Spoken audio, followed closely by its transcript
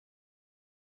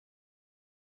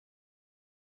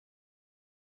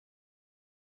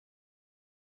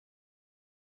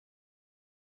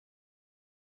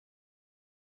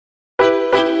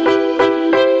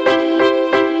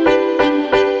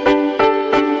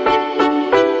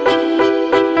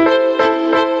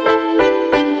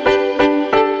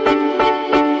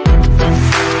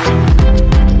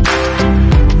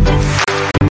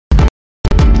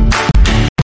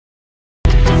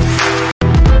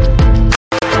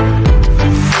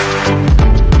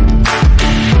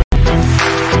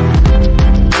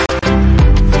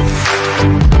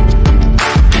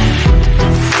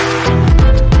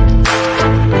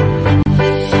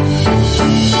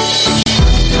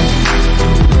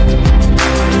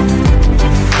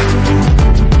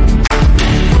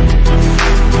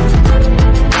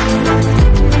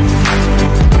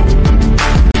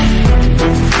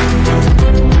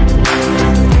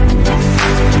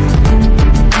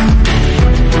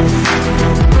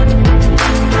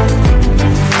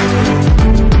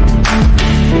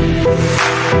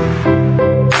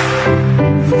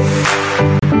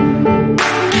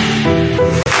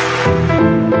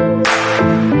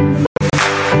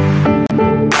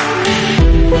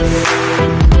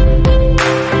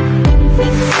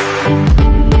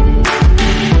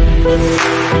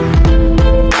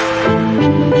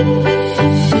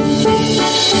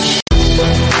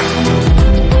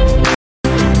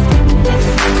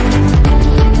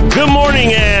Good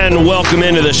morning and welcome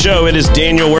into the show. It is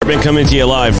Daniel Workman coming to you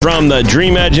live from the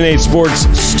Dreamadginate Sports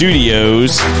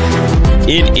Studios.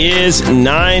 It is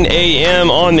 9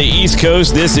 a.m. on the East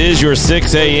Coast. This is your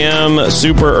 6 a.m.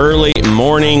 super early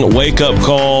morning wake-up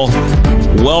call.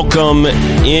 Welcome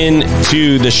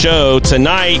into the show.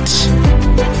 Tonight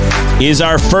is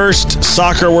our first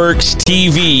SoccerWorks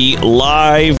TV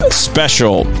live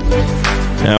special.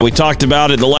 We talked about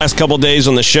it the last couple days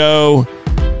on the show.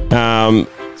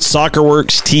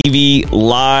 SoccerWorks TV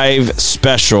live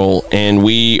special, and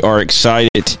we are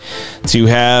excited to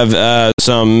have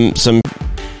some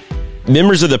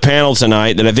members of the panel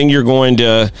tonight that I think you're going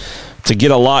to get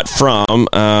a lot from.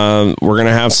 We're going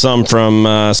to have some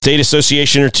from State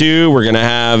Association or two. We're going to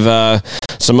have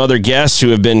some other guests who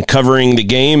have been covering the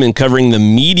game and covering the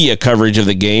media coverage of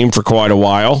the game for quite a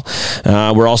while.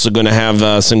 We're also going to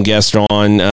have some guests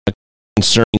on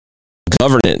concerning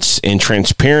governance and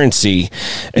transparency,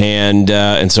 and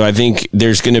so I think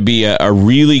there's going to be a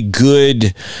really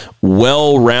good,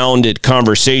 well-rounded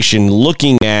conversation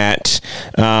looking at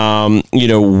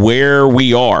where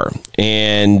we are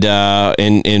and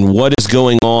what is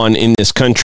going on in this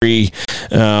country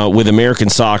with American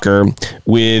soccer,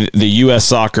 with the U.S.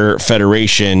 Soccer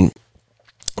Federation.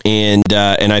 And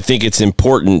I think it's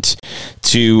important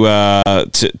to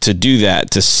do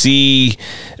that, to see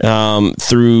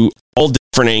through all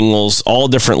different angles, all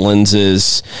different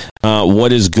lenses,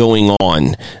 what is going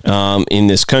on in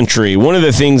this country. One of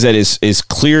the things that is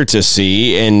clear to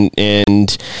see,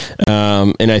 and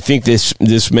I think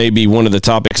this may be one of the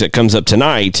topics that comes up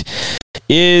tonight,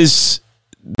 is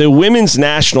the women's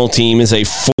national team is a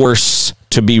force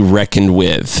to be reckoned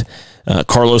with.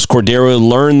 Carlos Cordero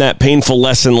learned that painful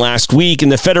lesson last week,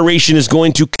 and the Federation is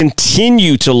going to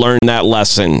continue to learn that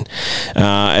lesson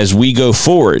as we go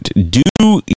forward. Do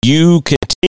you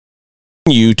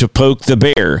continue to poke the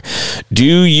bear? Do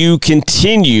you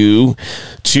continue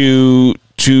to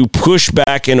push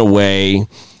back in a way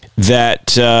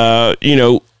that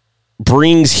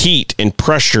brings heat and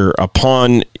pressure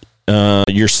upon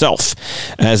yourself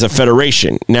as a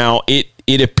federation? Now,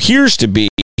 it appears to be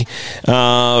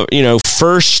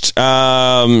first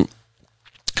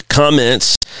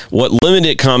comments, what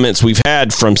limited comments we've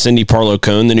had from Cindy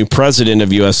Parlow-Cone, the new president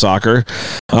of U.S. Soccer,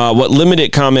 what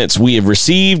limited comments we have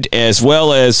received, as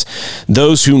well as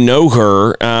those who know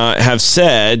her have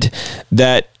said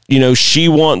that, she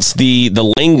wants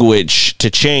the language to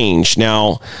change.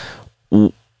 Now,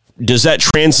 does that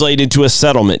translate into a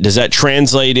settlement? Does that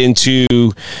translate into,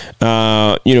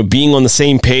 being on the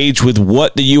same page with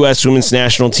what the U.S. women's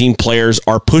national team players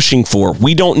are pushing for?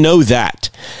 We don't know that.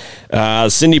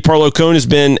 Cindy Parlow-Cone has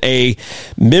been a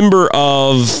member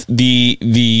of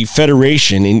the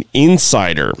Federation, an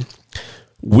insider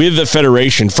with the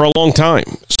Federation for a long time.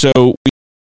 So we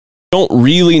don't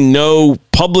really know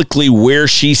publicly where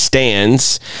she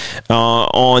stands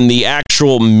on the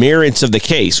actual merits of the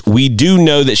case. We do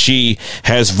know that she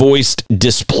has voiced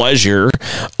displeasure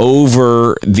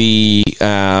over the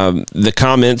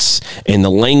comments and the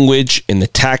language and the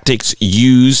tactics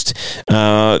used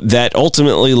that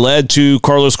ultimately led to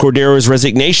Carlos Cordero's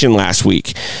resignation last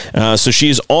week. So she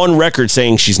is on record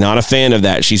saying she's not a fan of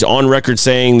that. She's on record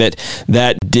saying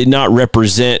that did not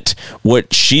represent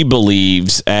what she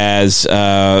believes as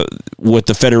what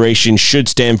the Federation should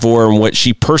stand for and what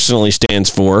she personally stands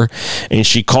for, and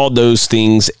she called those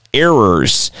things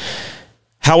errors.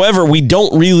 However, we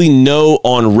don't really know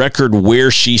on record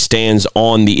where she stands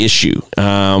on the issue.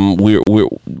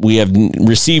 We have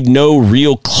received no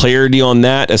real clarity on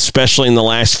that, especially in the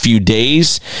last few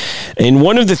days. And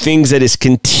one of the things that is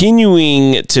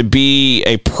continuing to be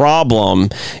a problem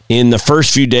in the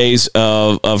first few days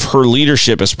of her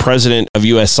leadership as president of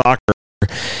U.S. Soccer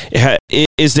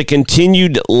is the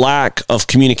continued lack of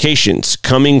communications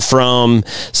coming from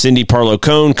Cindy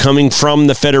Parlow-Cone, coming from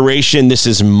the Federation. This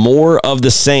is more of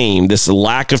the same, this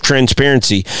lack of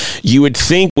transparency. You would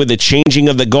think with the changing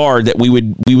of the guard that we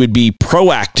would be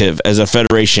proactive as a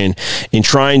federation in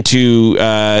trying to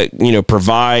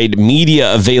provide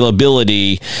media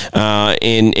availability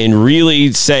and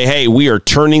really say, hey, we are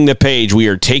turning the page, we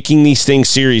are taking these things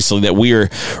seriously, that we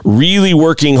are really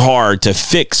working hard to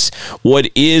fix what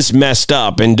is messed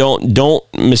up. And don't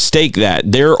mistake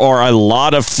that. There are a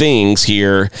lot of things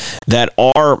here that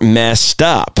are messed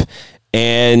up.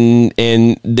 And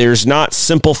there's not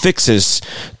simple fixes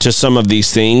to some of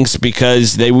these things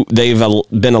because they've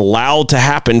been allowed to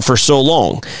happen for so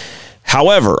long.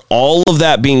 However, all of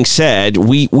that being said,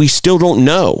 we still don't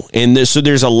know. And so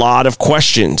there's a lot of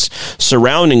questions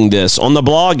surrounding this. On the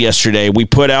blog yesterday, we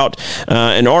put out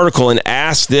an article and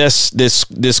asked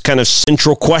this kind of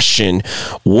central question.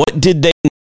 What did they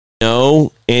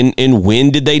know, and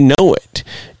when did they know it?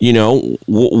 You know,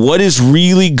 what is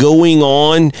really going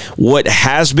on? What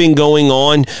has been going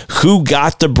on? Who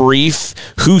got the brief?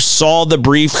 Who saw the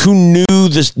brief? Who knew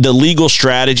the legal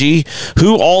strategy?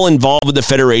 Who all involved with the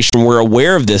Federation were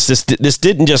aware of this? This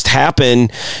didn't just happen,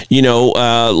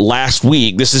 last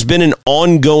week. This has been an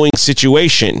ongoing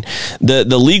situation.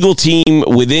 The legal team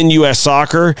within U.S.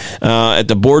 Soccer at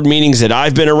the board meetings that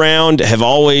I've been around have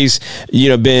always,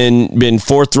 been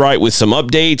forthright with some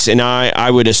updates, and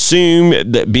I would assume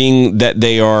that being that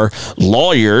they are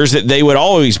lawyers, that they would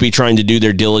always be trying to do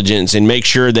their diligence and make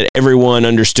sure that everyone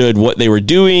understood what they were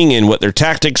doing and what their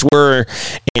tactics were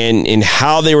and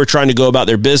how they were trying to go about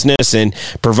their business and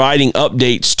providing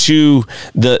updates to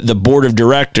the board of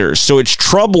directors. So it's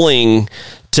troubling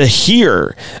to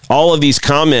hear all of these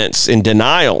comments and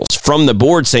denials from the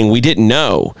board saying we didn't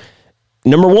know.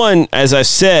 Number one, as I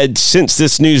said, since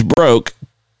this news broke,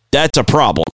 that's a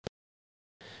problem.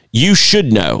 You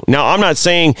should know. Now, I'm not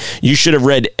saying you should have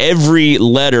read every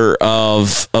letter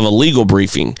of a legal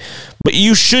briefing, but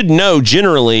you should know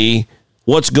generally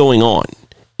what's going on.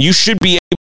 You should be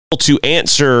able to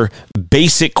answer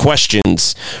basic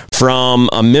questions from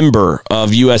a member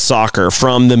of U.S. Soccer,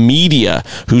 from the media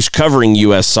who's covering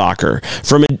U.S. Soccer,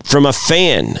 from a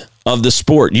fan of the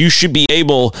sport. You should be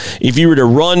able, if you were to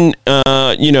run,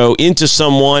 into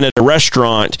someone at a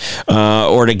restaurant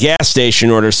or at a gas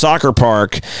station or at a soccer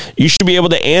park, you should be able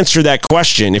to answer that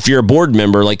question. If you're a board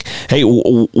member, like, hey,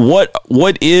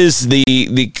 what is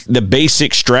the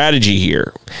basic strategy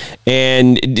here?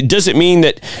 And does it mean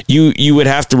that you would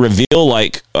have to reveal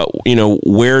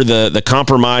where the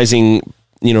compromising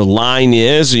line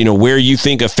is, where you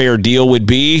think a fair deal would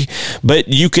be, but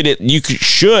you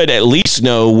should at least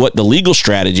know what the legal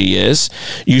strategy is.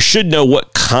 You should know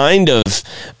what kind of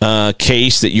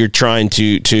case that you're trying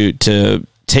to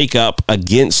take up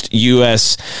against the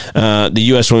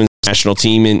U.S. women's national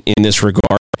team in this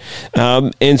regard.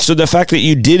 And so the fact that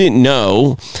you didn't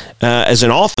know as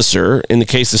an officer, in the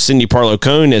case of Cindy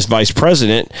Parlow-Cone as vice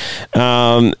president,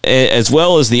 as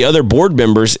well as the other board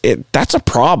members, that's a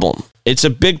problem. It's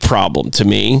a big problem to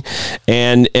me,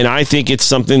 and I think it's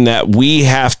something that we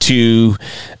have to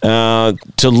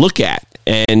look at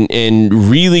and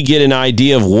really get an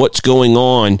idea of what's going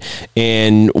on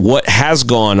and what has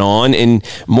gone on, and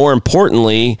more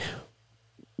importantly,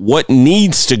 what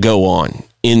needs to go on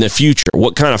in the future.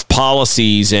 What kind of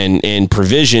policies and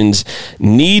provisions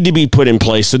need to be put in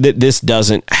place so that this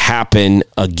doesn't happen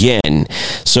again.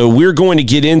 So we're going to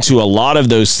get into a lot of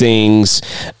those things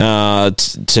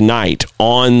tonight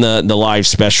on the live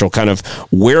special, kind of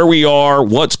where we are,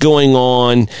 what's going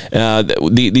on.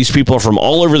 These people are from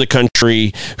all over the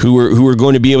country who are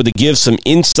going to be able to give some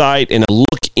insight and a look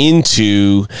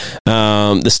into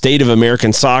the state of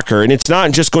American soccer. And it's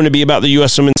not just going to be about the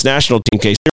U.S. women's national team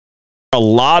case. A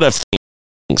lot of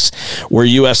things where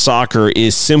U.S. soccer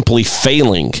is simply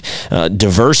failing.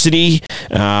 Diversity,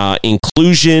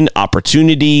 inclusion,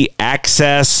 opportunity,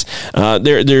 access.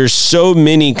 There's so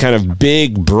many kind of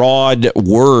big, broad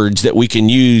words that we can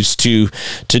use to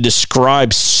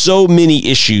describe so many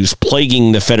issues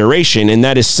plaguing the Federation, and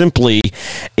that is simply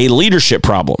a leadership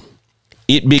problem.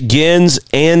 It begins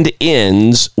and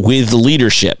ends with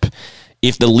leadership.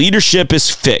 If the leadership is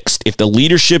fixed, if the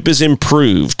leadership is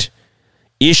improved,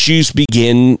 issues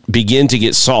begin to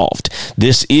get solved.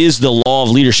 This is the law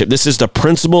of leadership. This is the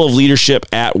principle of leadership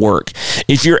at work.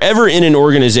 If you're ever in an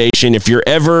organization, if you're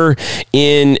ever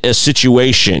in a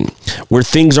situation where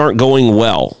things aren't going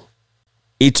well,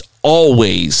 it's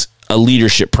always a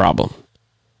leadership problem.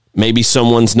 Maybe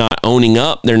someone's not owning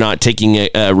up. They're not taking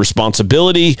a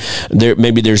responsibility.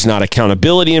 Maybe there's not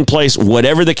accountability in place.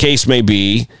 Whatever the case may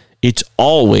be, it's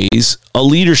always a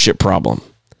leadership problem.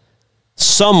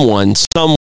 Someone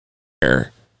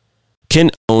somewhere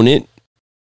can own it,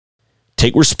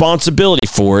 take responsibility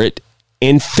for it,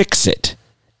 and fix it.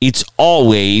 It's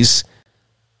always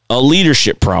a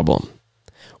leadership problem.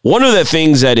 One of the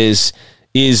things that is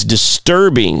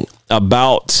disturbing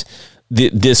about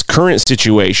this current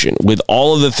situation with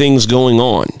all of the things going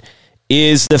on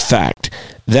is the fact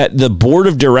that the board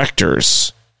of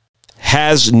directors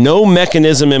has no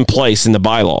mechanism in place in the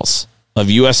bylaws of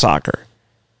U.S. Soccer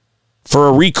for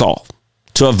a recall,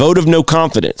 to a vote of no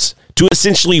confidence, to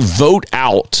essentially vote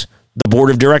out the board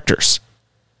of directors.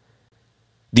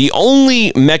 The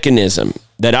only mechanism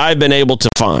that I've been able to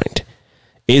find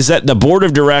is that the board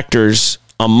of directors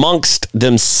amongst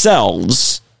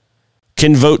themselves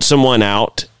can vote someone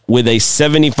out with a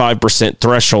 75%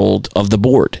 threshold of the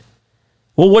board.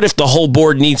 Well, what if the whole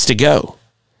board needs to go?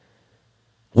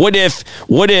 What if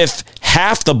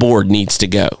half the board needs to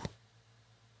go?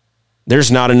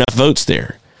 There's not enough votes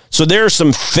there. So there are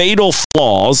some fatal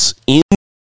flaws in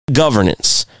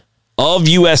governance of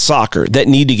U.S. soccer that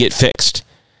need to get fixed.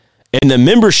 And the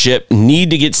membership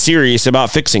need to get serious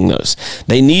about fixing those.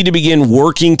 They need to begin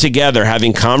working together,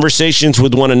 having conversations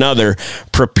with one another,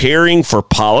 preparing for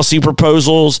policy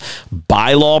proposals,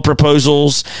 bylaw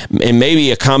proposals, and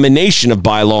maybe a combination of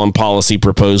bylaw and policy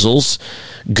proposals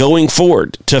going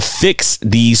forward to fix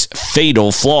these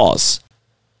fatal flaws.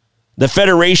 The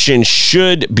Federation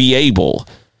should be able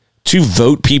to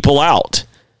vote people out.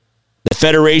 The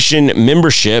Federation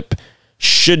membership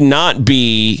should not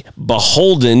be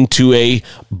beholden to a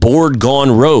board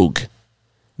gone rogue.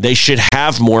 They should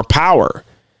have more power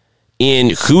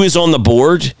in who is on the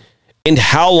board and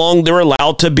how long they're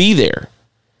allowed to be there.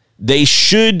 They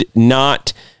should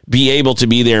not be able to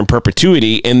be there in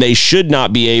perpetuity, and they should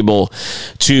not be able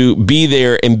to be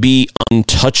there and be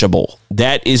untouchable.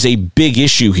 That is a big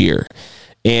issue here.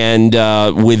 And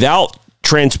without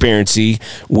transparency,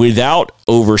 without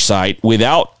oversight,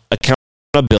 without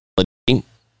accountability,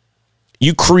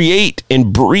 you create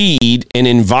and breed an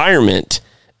environment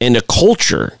and a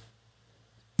culture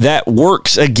that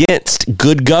works against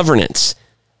good governance.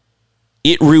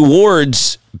 It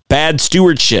rewards bad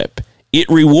stewardship. It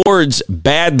rewards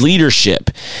bad leadership.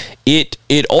 It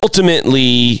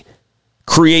ultimately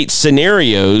creates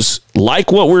scenarios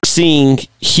like what we're seeing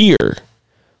here,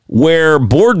 where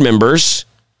board members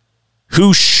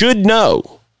who should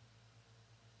know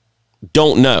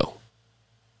don't know,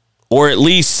 or at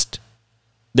least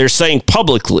they're saying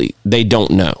publicly they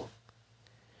don't know.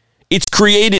 It's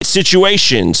created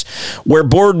situations where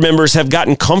board members have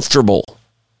gotten comfortable,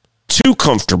 too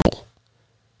comfortable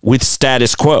with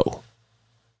status quo.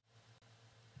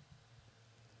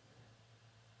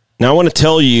 Now, I want to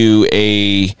tell you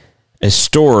a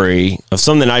story of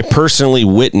something I personally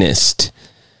witnessed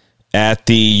at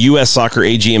the U.S. Soccer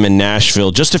AGM in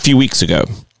Nashville just a few weeks ago.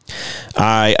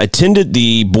 I attended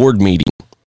the board meeting,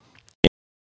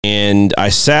 and I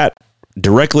sat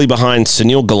directly behind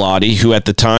Sunil Gulati, who at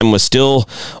the time was still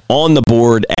on the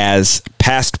board as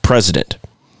past president.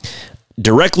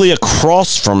 Directly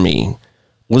across from me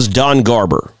was Don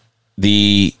Garber,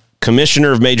 the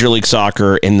commissioner of Major League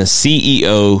Soccer and the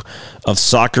CEO of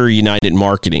Soccer United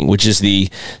Marketing, which is the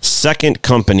second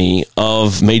company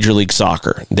of Major League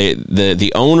Soccer.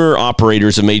 The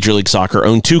owner-operators of Major League Soccer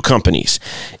own two companies,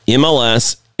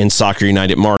 MLS and Soccer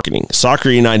United Marketing.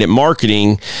 Soccer United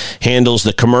Marketing handles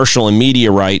the commercial and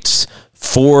media rights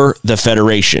for the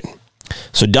federation.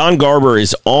 So Don Garber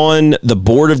is on the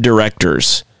board of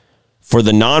directors for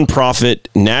the nonprofit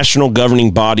national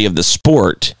governing body of the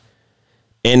sport,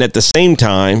 and at the same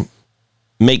time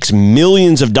makes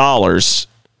millions of dollars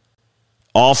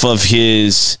off of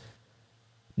his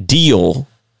deal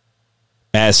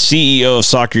as CEO of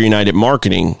Soccer United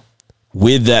Marketing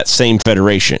with that same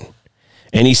federation.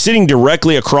 And he's sitting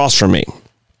directly across from me.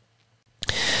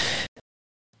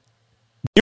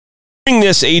 During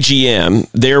this AGM,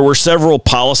 there were several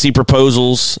policy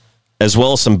proposals as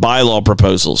well as some bylaw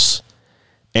proposals.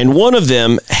 And one of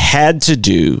them had to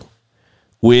do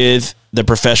with the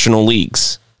professional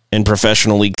leagues and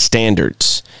professional league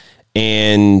standards.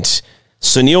 And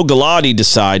Sunil Gulati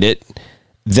decided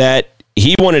that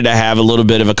he wanted to have a little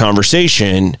bit of a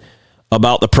conversation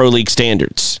about the pro league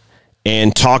standards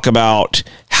and talk about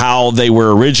how they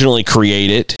were originally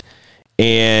created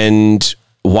and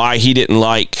why he didn't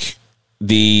like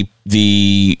the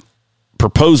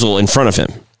proposal in front of him.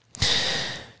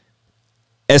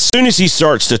 As soon as he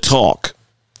starts to talk,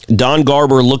 Don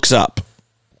Garber looks up,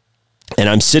 and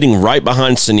I'm sitting right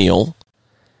behind Sunil,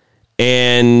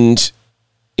 and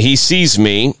he sees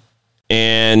me,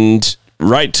 and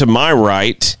right to my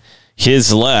right,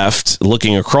 his left,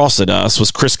 looking across at us,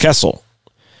 was Chris Kessel.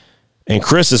 And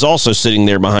Chris is also sitting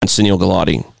there behind Sunil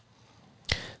Gulati.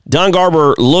 Don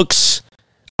Garber looks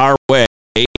our way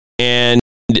and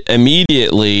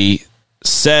immediately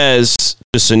says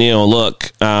to Sunil,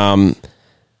 look,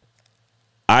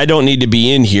 I don't need to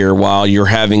be in here while you're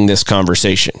having this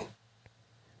conversation.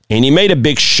 And he made a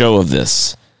big show of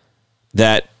this,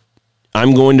 that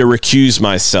I'm going to recuse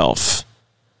myself.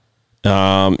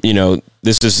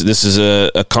 This is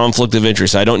a conflict of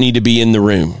interest. I don't need to be in the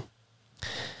room.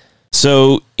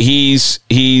 So he's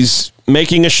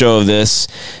making a show of this,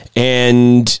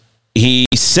 and he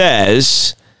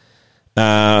says,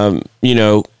 I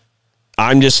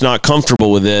I'm just not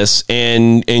comfortable with this,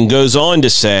 and goes on to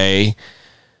say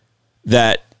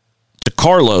that to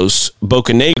Carlos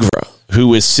Bocanegra,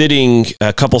 who is sitting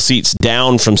a couple seats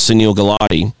down from Sunil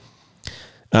Gulati,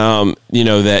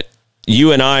 that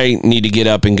you and I need to get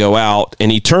up and go out.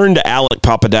 And he turned to Alec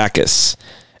Papadakis.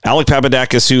 Alec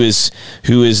Papadakis,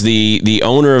 who is the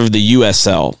owner of the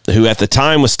USL, who at the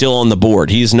time was still on the board.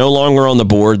 He's no longer on the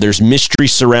board. There's mystery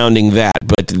surrounding that,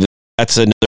 but that's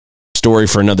another story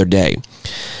for another day.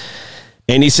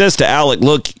 And he says to Alec,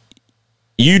 look,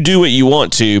 you do what you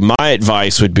want to. My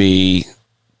advice would be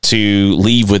to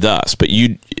leave with us, but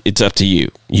it's up to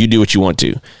you. You do what you want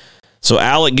to. So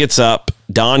Alec gets up,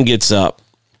 Don gets up,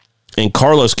 and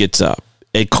Carlos gets up.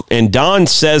 And Don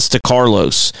says to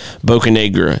Carlos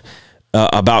Bocanegra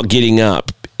about getting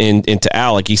up, and to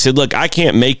Alec, he said, look, I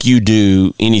can't make you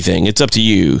do anything. It's up to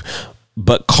you.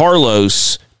 But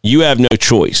Carlos, you have no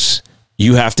choice.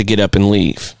 You have to get up and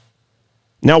leave.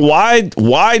 Now,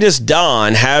 why does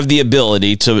Don have the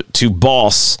ability to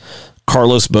boss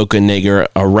Carlos Bocanegra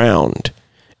around?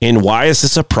 And why is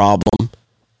this a problem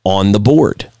on the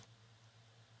board?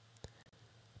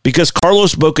 Because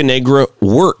Carlos Bocanegra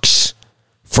works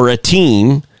for a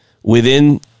team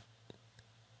within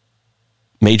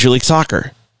Major League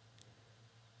Soccer.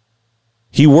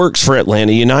 He works for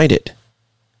Atlanta United.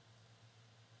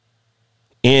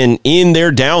 And in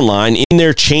their downline, in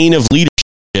their chain of leadership,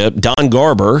 Don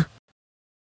Garber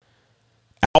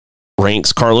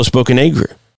outranks Carlos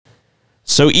Bocanegra.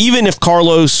 So even if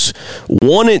Carlos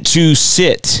wanted to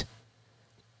sit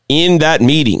in that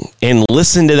meeting and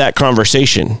listen to that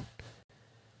conversation,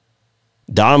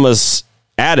 Don was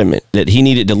adamant that he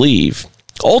needed to leave.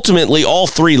 Ultimately, all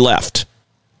three left.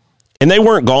 And they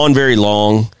weren't gone very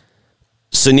long.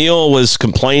 Sunil was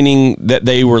complaining that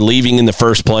they were leaving in the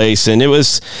first place, and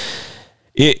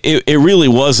it really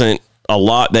wasn't a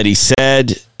lot that he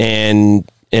said and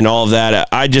all of that.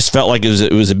 I just felt like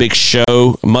it was a big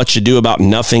show, much ado about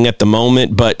nothing at the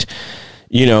moment. But,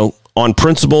 on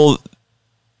principle,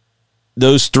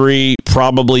 those three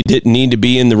probably didn't need to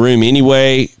be in the room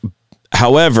anyway.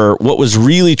 However, what was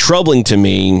really troubling to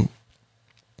me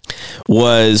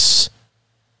was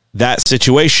that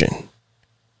situation.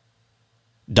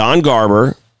 Don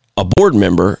Garber, a board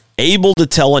member, able to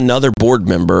tell another board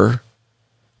member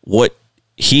what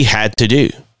he had to do.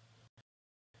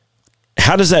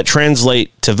 How does that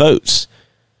translate to votes?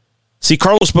 See,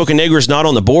 Carlos Bocanegra is not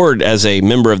on the board as a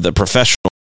member of the professional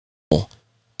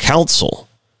council.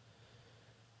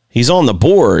 He's on the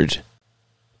board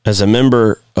as a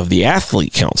member of the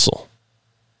athlete council.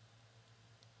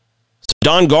 So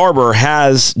Don Garber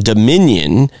has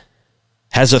dominion,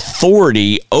 has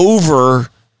authority over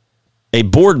a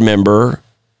board member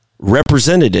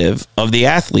representative of the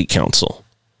athlete council.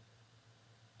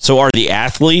 So are the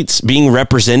athletes being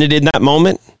represented in that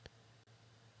moment?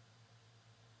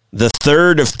 The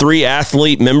third of three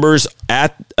athlete members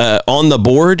on the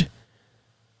board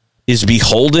is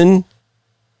beholden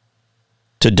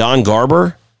to Don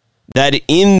Garber, that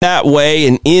in that way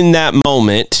and in that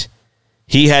moment,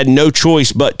 he had no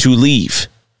choice but to leave.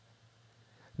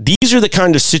 These are the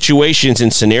kind of situations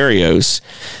and scenarios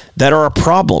that are a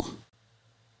problem,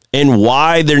 and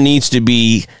why there needs to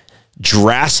be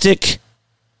drastic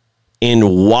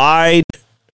and wide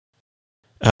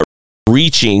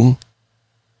reaching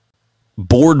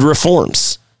board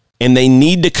reforms. And they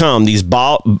need to come, these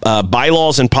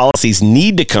bylaws and policies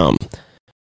need to come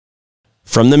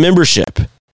from the membership.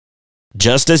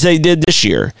 Just as they did this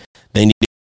year, they need to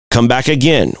come back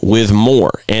again with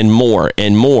more and more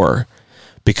and more,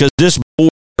 because this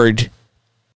board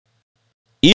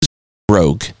is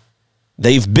rogue.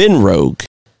 They've been rogue.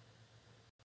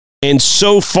 And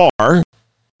so far,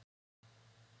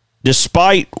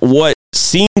 despite what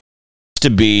seems to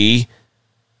be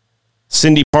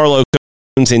Cindy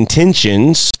Parlow-Cohen's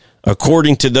intentions,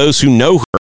 according to those who know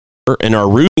her and are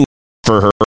rooting for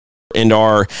her and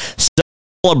are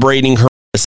celebrating her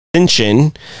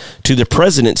ascension to the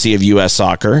presidency of U.S.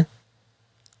 Soccer,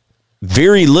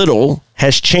 very little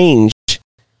has changed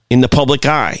in the public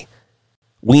eye.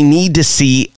 We need to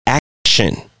see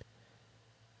action.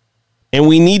 And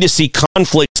we need to see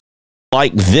conflicts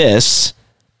like this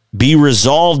be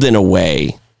resolved in a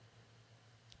way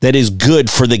that is good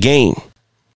for the game.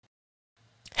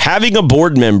 Having a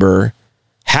board member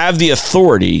have the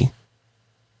authority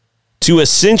to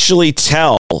essentially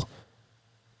tell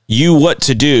you what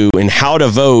to do and how to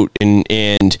vote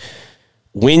and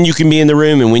when you can be in the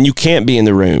room and when you can't be in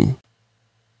the room,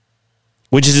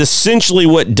 which is essentially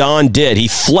what Don did. He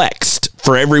flexed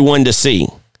for everyone to see.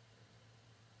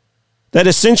 That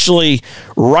essentially,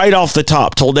 right off the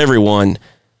top, told everyone,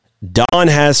 Don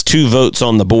has 2 votes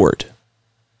on the board,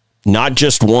 not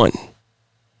just 1.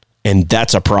 And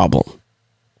that's a problem.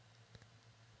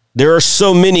 There are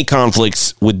so many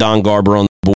conflicts with Don Garber on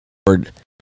the board,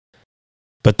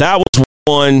 but that was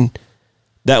one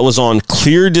that was on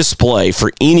clear display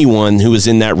for anyone who was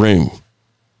in that room.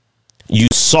 You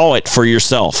saw it for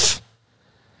yourself,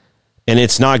 and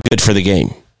it's not good for the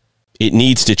game. It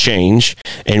needs to change,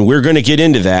 and we're going to get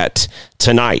into that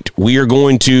tonight. We are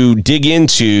going to dig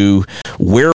into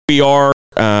where we are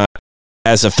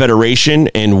as a federation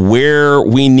and where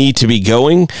we need to be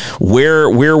going, where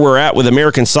we're at with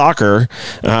American soccer,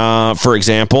 for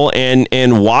example,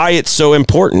 and why it's so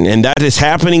important. And that is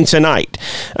happening tonight,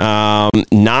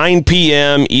 9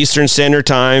 p.m. Eastern Standard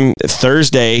Time,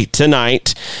 Thursday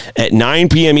tonight at 9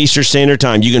 p.m. Eastern Standard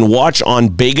Time. You can watch on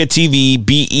Bega TV,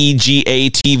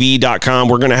 BEGATV.com.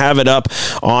 We're going to have it up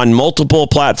on multiple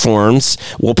platforms.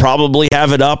 We'll probably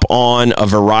have it up on a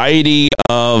variety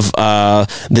of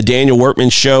the Daniel Workman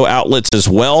Show outlets as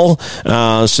well,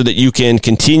 so that you can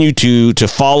continue to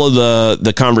follow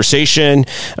the conversation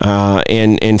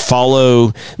and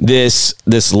follow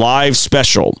this live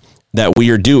special that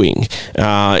we are doing.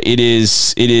 It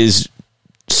is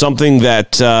something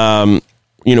that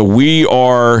we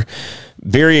are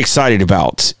very excited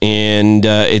about, and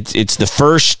it's the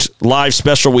first live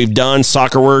special we've done.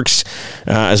 SoccerWorks,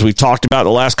 as we've talked about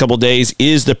the last couple of days,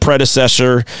 is the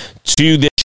predecessor to this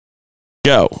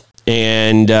show,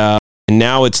 and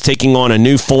now it's taking on a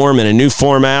new form and a new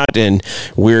format, and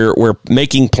we're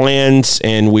making plans,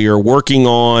 and we are working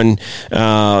on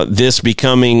this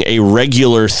becoming a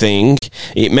regular thing.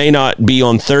 It may not be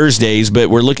on Thursdays, but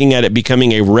we're looking at it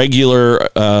becoming a regular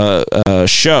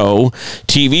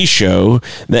TV show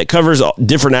that covers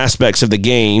different aspects of the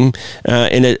game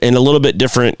in a little bit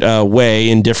different way,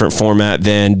 in different format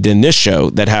than this show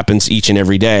that happens each and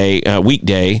every day,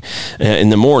 weekday in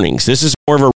the mornings. This is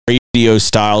more of a radio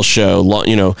style show.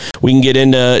 We can get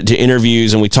into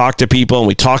interviews, and we talk to people, and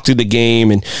we talk through the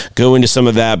game and go into some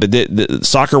of that. But the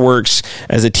SoccerWorks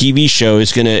as a TV show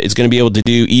is gonna be able to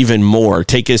do even more,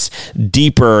 take us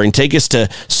deeper, and take us to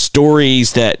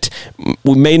stories that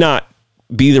we may not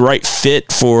be the right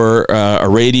fit for a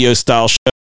radio style show.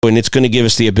 And it's going to give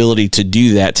us the ability to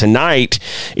do that. Tonight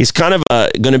is kind of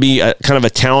going to be a kind of a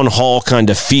town hall kind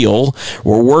of feel.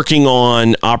 We're working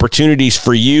on opportunities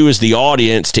for you as the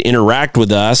audience to interact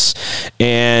with us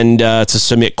and to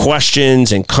submit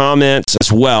questions and comments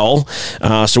as well.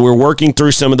 So we're working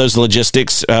through some of those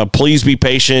logistics. Please be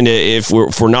patient if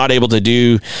we're not able to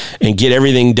do and get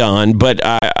everything done. But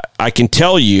I can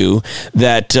tell you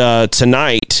that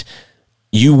tonight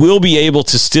you will be able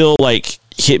to still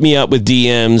hit me up with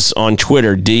DMs on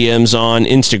Twitter, DMs on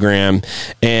Instagram.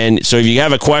 And so if you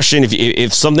have a question,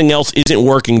 if something else isn't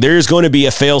working, there's going to be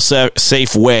a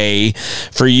fail-safe way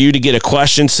for you to get a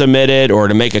question submitted or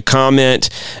to make a comment.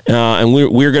 And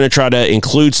we're going to try to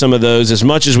include some of those as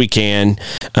much as we can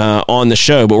on the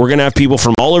show. But we're going to have people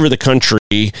from all over the country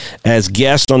as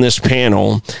guests on this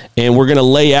panel, and we're going to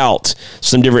lay out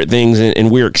some different things. And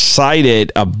we're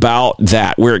excited about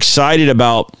that. We're excited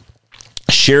about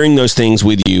sharing those things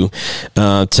with you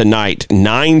tonight,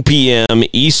 9 p.m.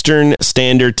 Eastern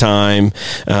Standard Time.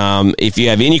 If you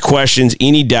have any questions,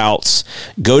 any doubts,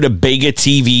 go to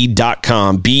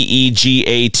begatv.com,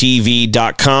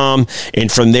 BEGATV.com,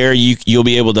 and from there you'll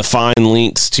be able to find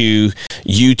links to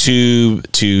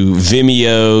YouTube, to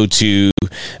Vimeo, to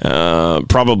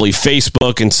probably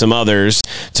Facebook and some others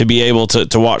to be able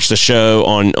to watch the show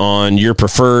on your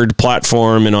preferred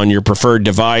platform and on your preferred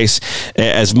device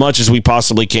as much as we possibly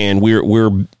can.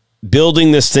 We're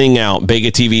building this thing out,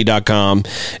 begatv.com.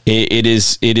 It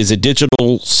is a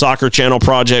digital soccer channel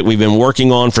project we've been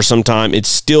working on for some time. It's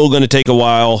still going to take a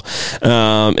while,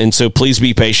 and so please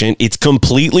be patient. It's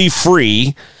completely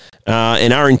free.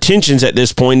 And our intentions at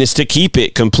this point is to keep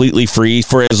it completely free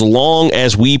for as long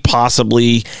as we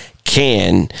possibly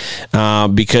can,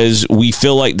 because we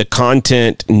feel like the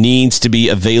content needs to be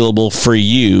available for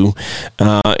you,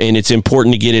 and it's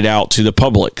important to get it out to the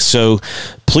public. So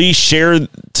please share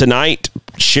tonight,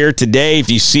 share today. If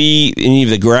you see any of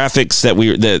the graphics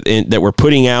that we're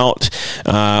putting out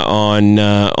on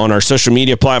our social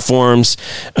media platforms,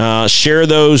 share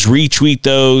those, retweet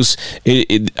those.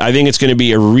 I think it's going to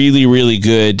be a really, really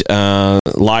good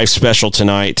live special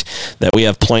tonight that we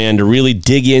have planned to really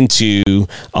dig into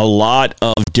a lot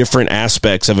of different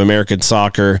aspects of American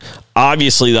soccer.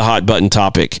 Obviously, the hot button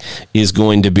topic is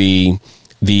going to be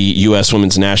the U.S.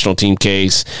 women's national team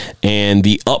case and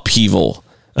the upheaval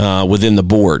within the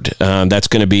board. That's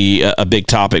going to be a big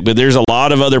topic, but there's a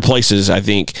lot of other places I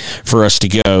think for us to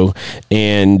go,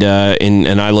 and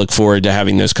I look forward to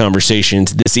having those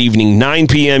conversations this evening, 9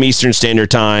 p.m. Eastern Standard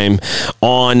Time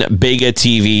on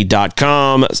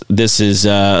BegaTV.com. This is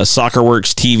a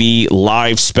SoccerWorks TV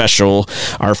live special,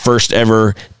 our first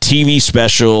ever TV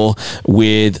special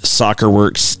with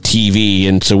SoccerWorks TV,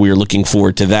 and so we are looking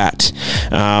forward to that.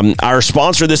 Our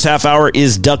sponsor this half hour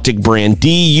is Duktig Brand,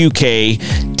 DUKTIG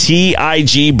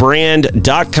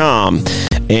brand.com.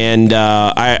 And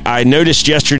I noticed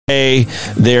yesterday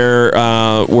there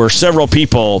were several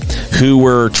people who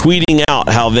were tweeting out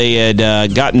how they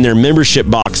had gotten their membership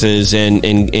boxes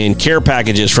and care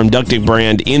packages from Duktig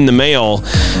Brand in the mail.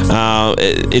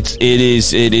 It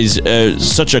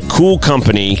is such a cool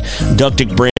company,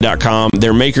 DuktigBrand.com.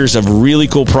 They're makers of really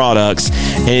cool products,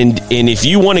 and if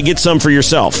you want to get some for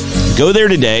yourself, go there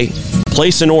today.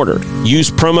 Place an order.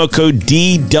 Use promo code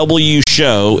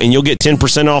DWSHOW, and you'll get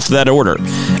 10% off that order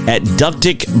at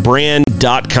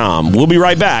DuktigBrand.com. We'll be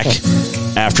right back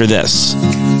after this.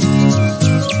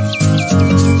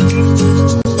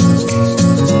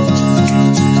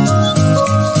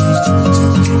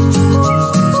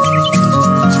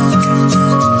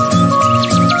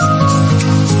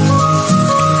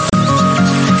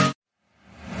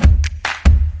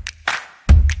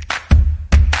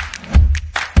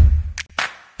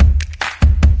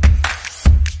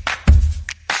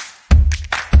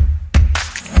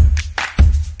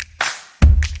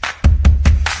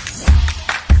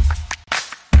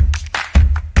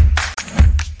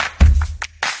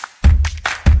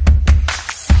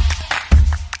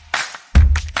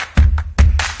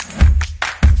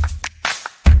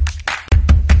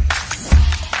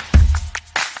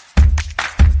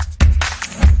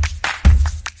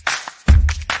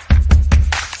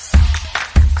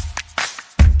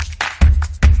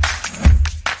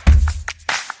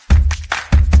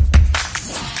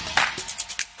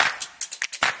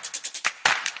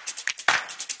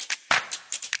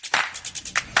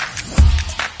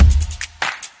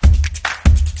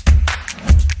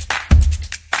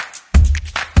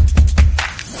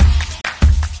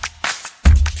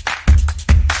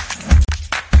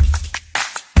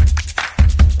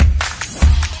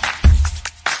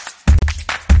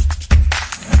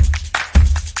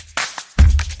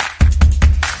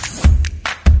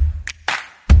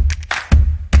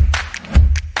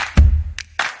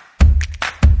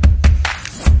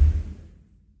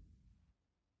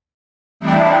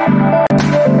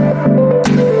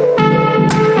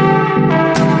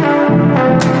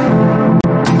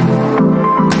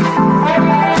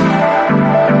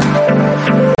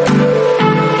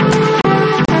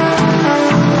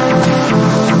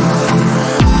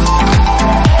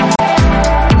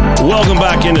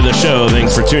 Into the show.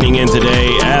 Thanks for tuning in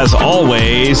today, as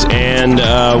always, and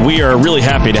we are really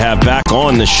happy to have back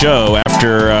on the show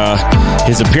after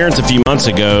his appearance a few months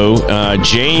ago.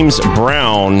 James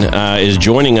Brown is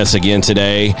joining us again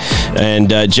today,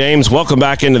 and James, welcome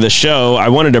back into the show. I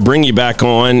wanted to bring you back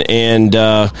on and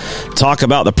talk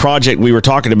about the project we were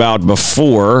talking about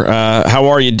before. How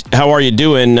are you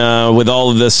doing with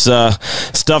all of this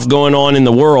stuff going on in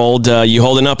the world? You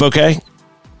holding up okay?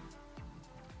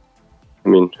 I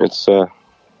mean, it's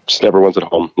just everyone's at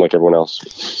home like everyone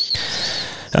else.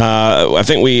 I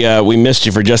think we missed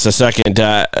you for just a second.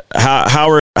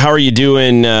 How are you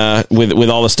doing with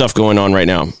all the stuff going on right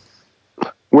now?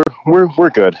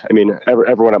 We're good. I mean,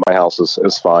 everyone at my house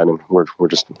is fine, and we're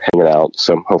just hanging out.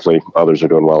 So hopefully others are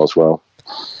doing well as well.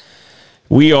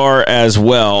 We are as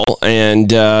well, and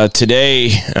today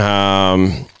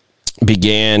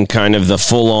began kind of the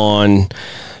full-on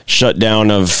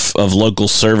shutdown of local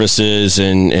services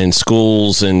and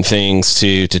schools and things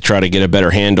to try to get a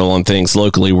better handle on things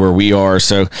locally where we are.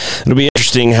 So it'll be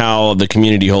interesting how the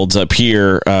community holds up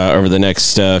here over the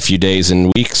next few days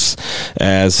and weeks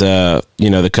as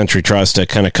the country tries to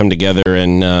kind of come together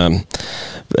and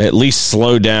at least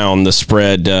slow down the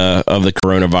spread of the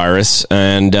coronavirus,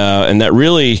 and that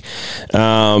really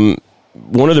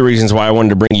one of the reasons why I wanted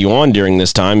to bring you on during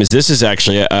this time is this is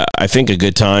actually, I think, a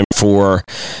good time for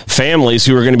families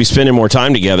who are going to be spending more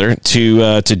time together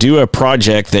to do a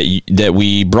project that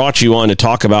we brought you on to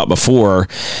talk about before,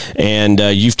 and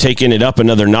you've taken it up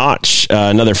another notch,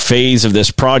 another phase of this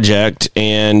project,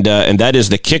 and that is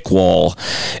the kick wall,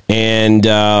 and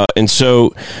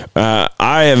so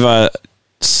I have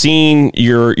seen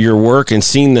your work and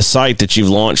seen the site that you've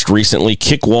launched recently,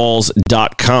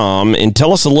 kickwalls.com, and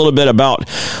tell us a little bit about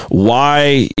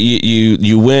why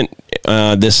you went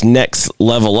this next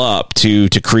level up to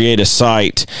create a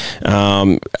site.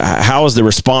 How has the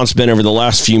response been over the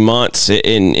last few months?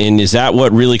 And is that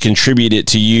what really contributed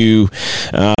to you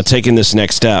taking this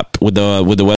next step with the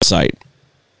website?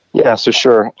 Yeah, so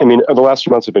sure. I mean, the last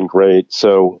few months have been great.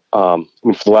 So, for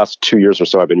the last 2 years or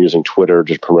so, I've been using Twitter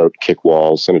to promote kick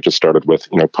walls, and it just started with,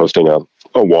 posting a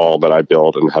wall that I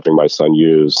built and having my son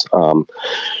use.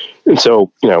 And so,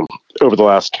 over the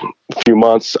last few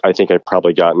months, I think I've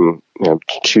probably gotten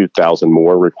 2,000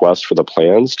 more requests for the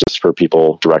plans, just for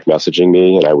people direct messaging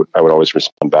me, and I would always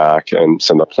respond back and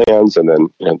send the plans. And then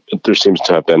there seems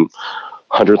to have been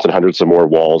hundreds and hundreds of more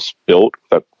walls built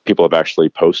that people have actually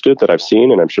posted that I've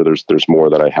seen, and I'm sure there's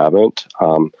more that I haven't.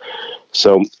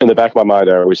 So in the back of my mind,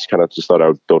 I always kind of just thought I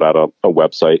would build out a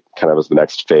website kind of as the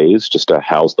next phase, just to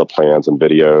house the plans and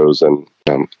videos and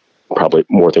probably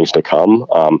more things to come.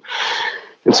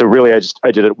 And so really,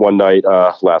 I did it one night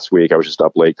last week. I was just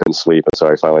up late, couldn't sleep, and so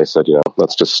I finally said,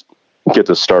 let's just get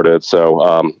this started.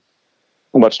 So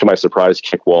much to my surprise,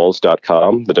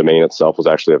 kickwalls.com, the domain itself was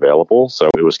actually available. So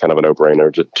it was kind of a no-brainer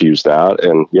to use that.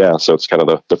 And yeah, so it's kind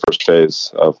of the first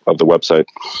phase of the website.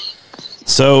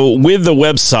 So with the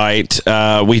website,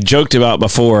 we joked about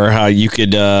before how you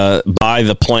could buy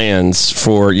the plans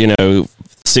for,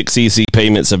 6 easy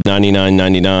payments of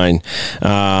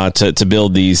 $99.99 to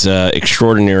build these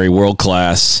extraordinary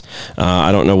world-class,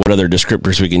 I don't know what other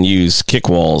descriptors we can use, kick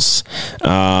walls.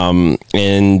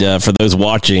 And for those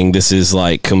watching, this is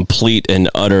like complete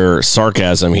and utter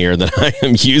sarcasm here that I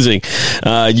am using.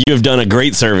 You have done a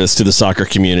great service to the soccer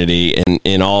community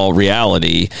in all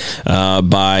reality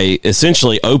by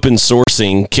essentially open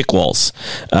sourcing kick walls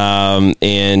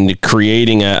and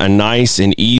creating a nice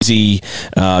and easy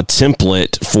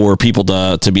template for people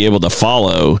to be able to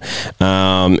follow.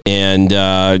 On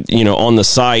the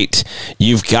site,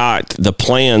 you've got the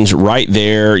plans right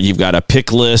there. You've got a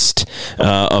pick list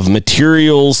of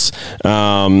materials,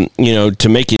 to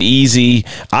make it easy.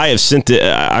 I have sent it.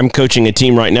 I'm coaching a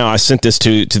team right now. I sent this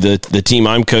to the team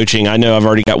I'm coaching. I know I've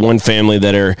already got one family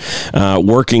that are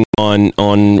working on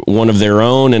one of their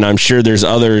own, and I'm sure there's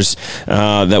others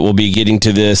that will be getting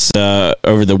to this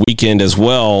over the weekend as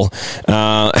well.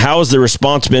 How has the response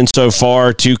been so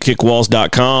far to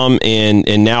kickwalls.com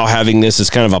and now having this as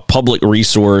kind of a public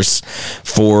resource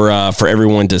for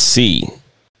everyone to see?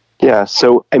 Yeah,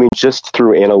 so just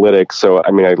through analytics. So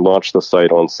I launched the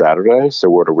site on Saturday. So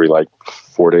what are we, like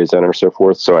 4 days in or so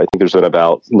forth? So I think there's been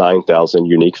about 9,000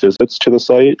 unique visits to the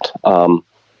site,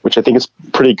 which I think is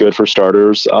pretty good for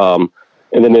starters. And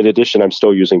then in addition, I'm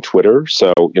still using Twitter.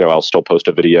 So, I'll still post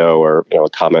a video or, a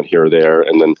comment here or there,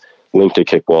 and then link to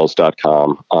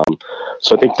kickwalls.com.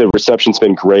 So I think the reception's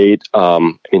been great.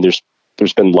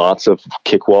 There's been lots of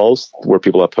kick walls where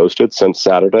people have posted since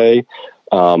Saturday.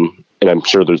 And I'm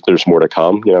sure there's more to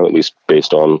come, at least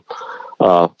based on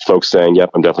folks saying,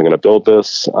 yep, I'm definitely going to build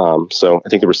this. So I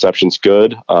think the reception's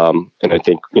good. And I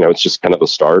think, it's just kind of the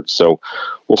start. So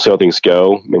we'll see how things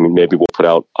go. Maybe we'll put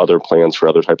out other plans for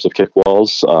other types of kick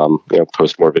walls,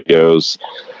 post more videos,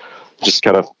 just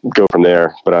kind of go from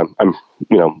there. But I'm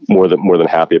more than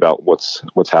happy about what's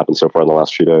happened so far in the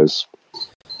last few days.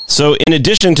 So in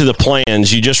addition to the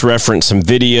plans, you just referenced some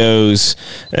videos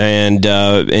and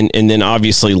then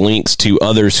obviously links to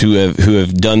others who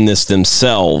have done this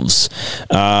themselves.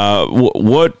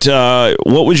 What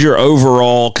was your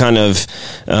overall kind of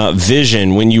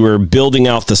vision when you were building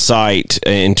out the site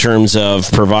in terms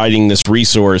of providing this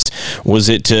resource? Was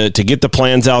it to get the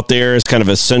plans out there as kind of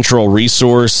a central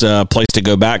resource, place to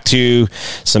go back to,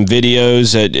 some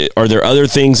videos? Are there other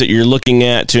things that you're looking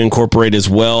at to incorporate as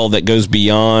well that goes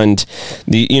beyond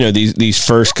these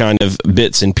first kind of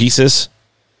bits and pieces?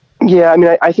 Yeah,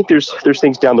 I think there's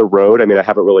things down the road. I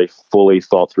haven't really fully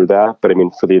thought through that, but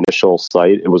for the initial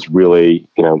site, it was really,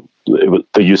 the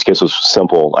use case was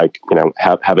simple, like,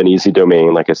 have an easy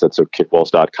domain. Like I said, so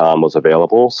kickwalls.com was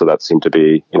available. So that seemed to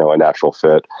be, a natural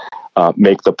fit.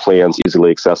 Make the plans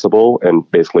easily accessible and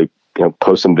basically,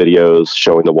 post some videos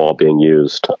showing the wall being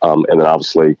used. And then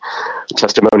obviously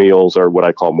testimonials are what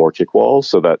I call more kick walls,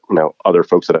 so that, other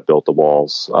folks that have built the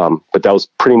walls. But that was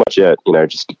pretty much it,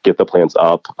 just get the plans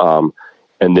up.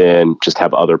 And then just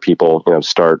have other people,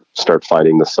 start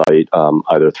finding the site,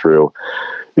 either through,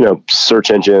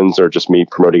 search engines, or just me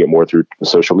promoting it more through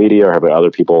social media, or having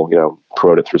other people,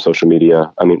 promote it through social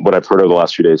media. I mean, what I've heard over the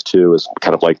last few days too is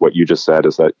kind of like what you just said,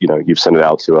 is that, you've sent it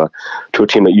out to a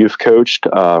team that you've coached,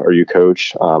 or you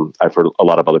coach. I've heard a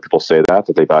lot of other people say that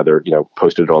they've either,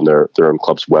 posted it on their own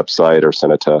club's website, or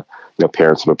sent it to,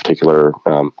 parents of a particular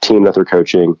team that they're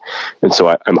coaching. And so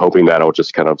I'm hoping that'll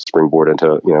just kind of springboard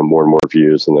into, more and more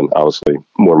views, and then obviously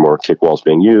more and more kick walls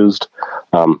being used.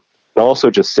 And I'll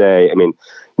also just say, I mean,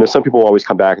 some people always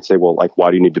come back and say, well, like, why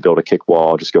do you need to build a kick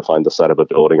wall? Just go find the side of a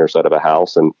building or side of a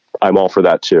house. And I'm all for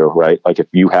that too, right? Like, if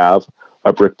you have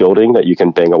a brick building that you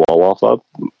can bang a wall off of,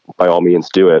 by all means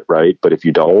do it, right? But if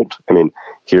you don't, I mean,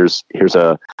 here's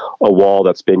a wall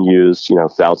that's been used,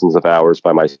 thousands of hours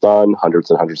by my son. Hundreds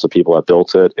and hundreds of people have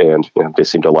built it, and they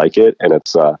seem to like it. And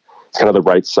it's kind of the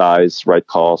right size, right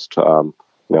cost,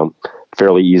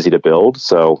 fairly easy to build.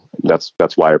 So that's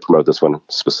why I promote this one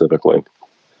specifically.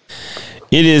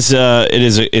 It's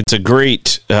a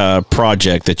great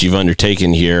project that you've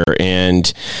undertaken here,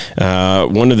 and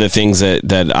one of the things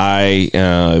that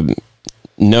I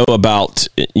know about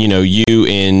you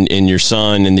and your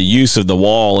son and the use of the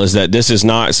wall is that this is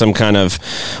not some kind of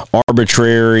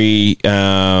arbitrary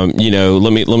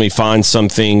let me find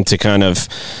something to kind of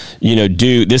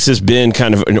do. This has been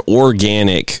kind of an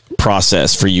organic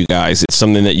process for you guys. It's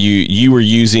something that you were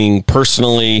using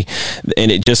personally,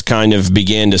 and it just kind of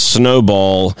began to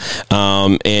snowball,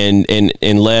 and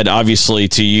led obviously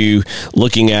to you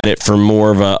looking at it from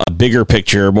more of a bigger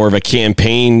picture, more of a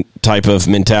campaign type of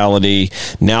mentality,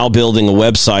 now building a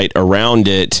website around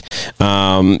it.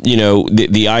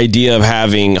 The idea of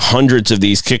having hundreds of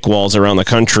these kick walls around the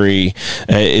country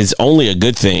is only a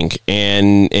good thing.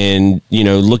 And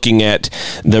looking at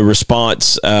the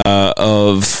response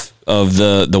of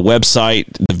the website,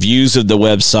 the views of the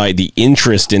website, the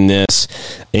interest in this,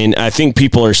 and I think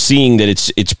people are seeing that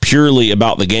it's purely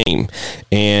about the game,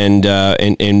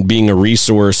 and being a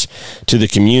resource to the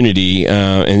community,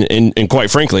 and quite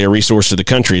frankly, a resource to the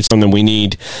country. It's something we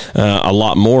need a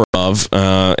lot more of,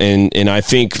 and I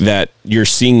think that you're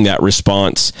seeing that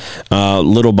response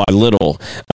little by little.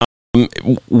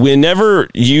 Whenever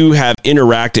you have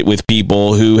interacted with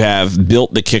people who have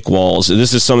built the kick walls,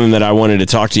 this is something that I wanted to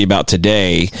talk to you about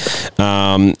today.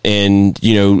 In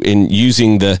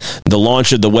using the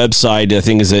launch of the website, I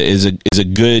think is a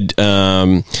good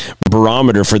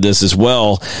barometer for this as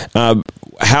well.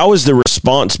 How has the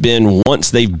response been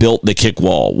once they've built the kick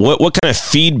wall? What kind of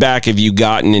feedback have you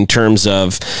gotten in terms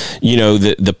of,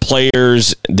 the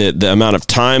players, the amount of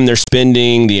time they're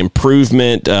spending, the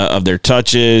improvement of their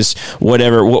touches,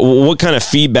 whatever? What kind of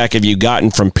feedback have you gotten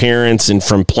from parents and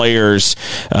from players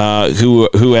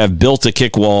who have built a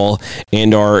kick wall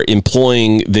and are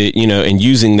employing and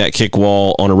using that kick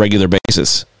wall on a regular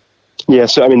basis? Yeah,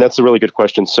 so I mean, that's a really good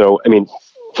question. So I mean,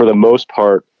 for the most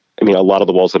part, I mean, a lot of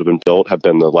the walls that have been built have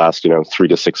been the last, 3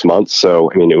 to 6 months.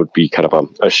 So, I mean, it would be kind of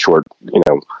a short,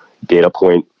 data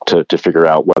point to figure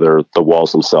out whether the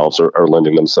walls themselves are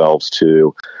lending themselves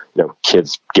to,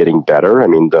 kids getting better. I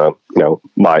mean,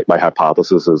 my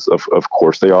hypothesis is, of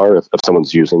course they are. If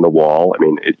someone's using the wall, I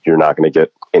mean, you're not going to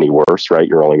get any worse, right?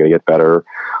 You're only going to get better.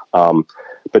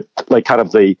 But like kind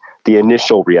of the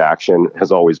initial reaction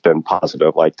has always been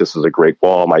positive. Like, this is a great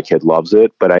wall. My kid loves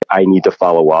it, but I need to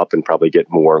follow up and probably get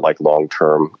more like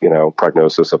long-term,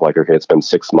 prognosis of like, okay, it's been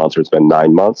 6 months or it's been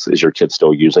 9 months. Is your kid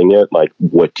still using it? Like,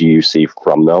 what do you see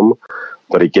from them?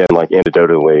 But again, like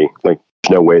anecdotally, like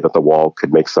there's no way that the wall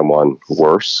could make someone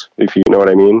worse, if you know what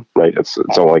I mean, right? It's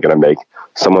only going to make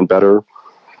someone better.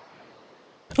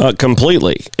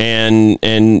 Completely. And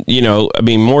I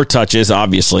mean, more touches,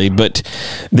 obviously, but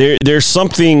there's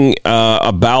something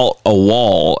about a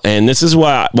wall, and this is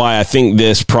why I think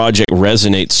this project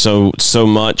resonates so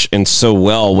much and so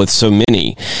well with so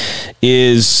many,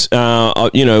 is,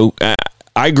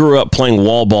 I grew up playing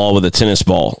wall ball with a tennis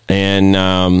ball, and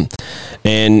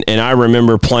I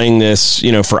remember playing this,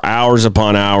 for hours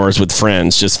upon hours with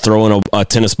friends, just throwing a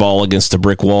tennis ball against a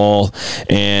brick wall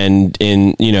and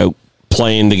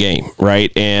playing the game,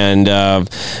 right? And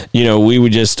we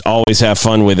would just always have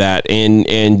fun with that,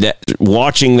 and that,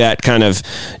 watching that kind of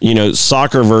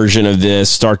soccer version of this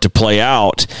start to play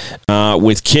out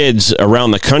with kids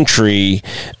around the country.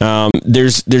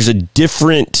 There's a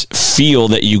different feel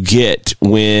that you get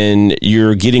when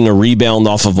you're getting a rebound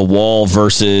off of a wall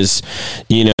versus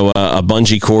a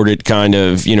bungee corded kind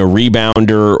of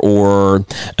rebounder, or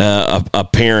a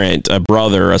parent, a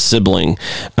brother, a sibling.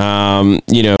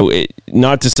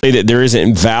 Not to say that there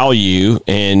isn't value,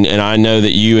 and I know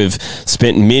that you have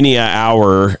spent many an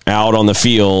hour out on the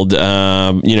field,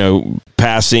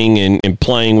 passing and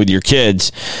playing with your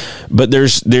kids. But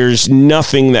there's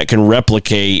nothing that can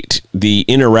replicate the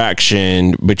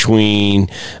interaction between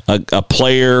a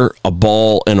player, a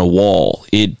ball, and a wall.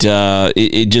 It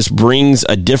just brings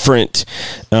a different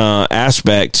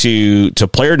aspect to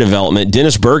player development.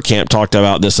 Dennis Bergkamp talked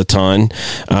about this a ton.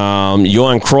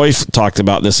 Johan Cruyff talked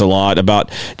about this a lot, about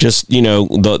just,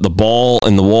 the ball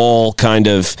and the wall kind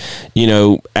of,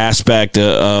 aspect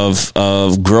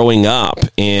of growing up.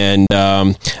 And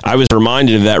I was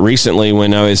reminded of that recently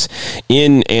when I was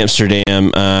in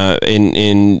Amsterdam,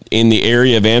 in the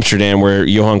area of Amsterdam where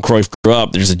Johan Cruyff grew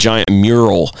up. There's a giant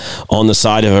mural on the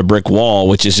side of a brick wall,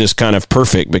 which is just kind of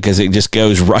perfect because it just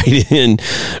goes right in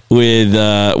with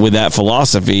that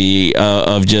philosophy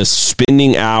of just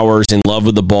spending hours in love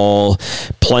with the ball,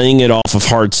 playing it off of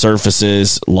hard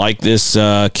surfaces like this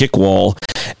kick wall,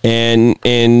 and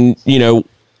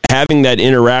having that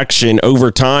interaction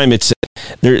over time. It's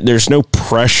there's no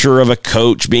pressure of a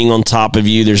coach being on top of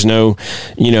you. There's no,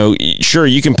 sure,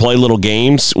 you can play little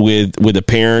games with a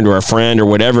parent or a friend or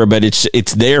whatever, but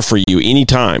it's there for you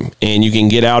anytime, and you can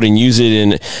get out and use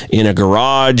it in a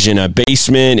garage, in a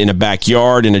basement, in a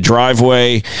backyard, in a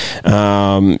driveway.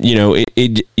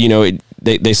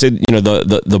 They said,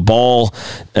 the ball,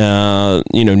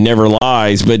 never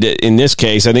lies. But in this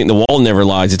case, I think the wall never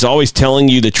lies. It's always telling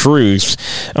you the truth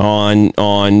on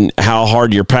how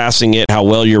hard you're passing it, how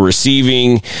well you're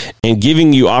receiving, and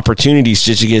giving you opportunities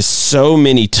just to get so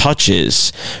many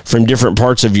touches from different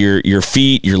parts of your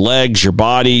feet, your legs, your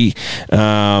body.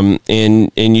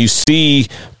 And you see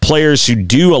players who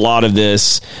do a lot of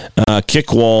this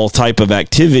kick wall type of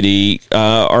activity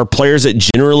are players that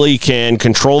generally can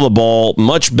control the ball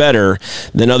much better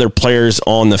than other players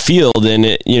on the field. And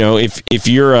if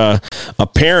you're a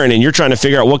parent and you're trying to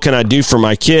figure out what can I do for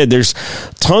my kid, there's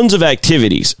tons of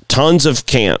activities, tons of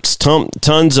camps,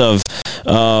 tons of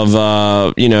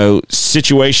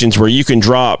situations where you can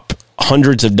drop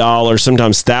hundreds of dollars,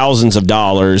 sometimes thousands of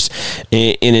dollars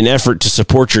in an effort to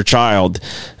support your child.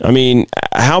 I mean,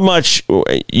 how much,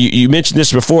 you mentioned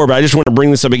this before, but I just want to bring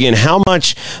this up again. How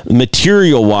much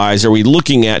material wise are we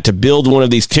looking at to build one of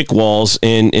these kick walls?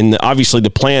 And obviously the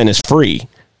plan is free.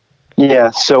 Yeah.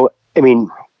 So, I mean,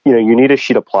 you need a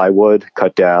sheet of plywood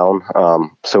cut down.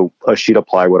 So a sheet of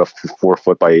plywood, a 4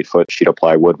 foot by 8 foot sheet of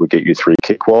plywood would get you 3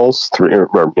 kick walls,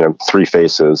 3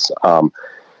 faces.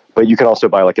 But you can also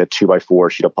buy like a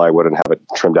 2x4 sheet of plywood and have it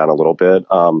trimmed down a little bit.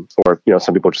 Or,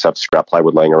 some people just have scrap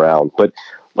plywood laying around. But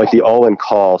like the all-in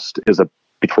cost is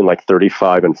between like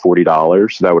 $35 and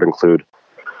 $40. So that would include,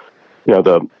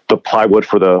 the plywood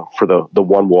for the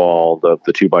one wall, the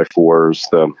 2x4s,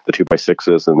 the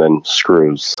 2x6s, and then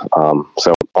screws.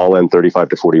 So all in $35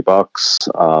 to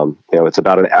 $40. It's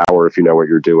about an hour if you know what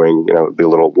you're doing. It'd be a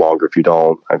little longer if you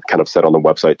don't. I've kind of said on the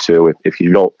website too, if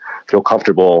you don't feel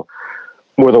comfortable,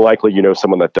 more than likely,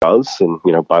 someone that does, and,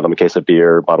 buy them a case of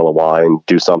beer, a bottle of wine,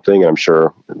 do something, and I'm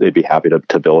sure they'd be happy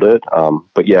to build it.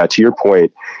 But yeah, to your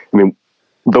point, I mean,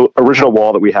 the original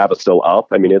wall that we have is still up.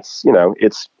 I mean, it's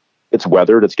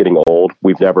weathered, it's getting old.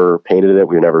 We've never painted it.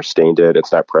 We've never stained it.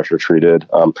 It's not pressure treated.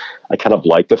 I kind of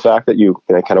like the fact that you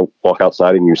kind of walk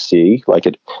outside and you see like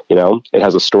it, it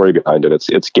has a story behind it.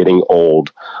 It's getting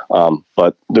old.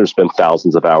 But there's been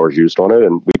thousands of hours used on it,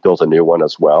 and we built a new one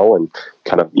as well. And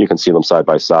kind of, you can see them side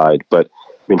by side, but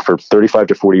I mean, for $35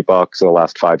 to $40 in the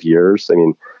last 5 years, I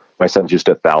mean, my son's used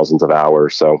it thousands of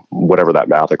hours. So whatever that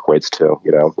math equates to,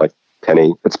 like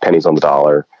it's pennies on the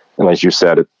dollar. And as you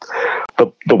said,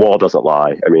 the wall doesn't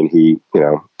lie. I mean, he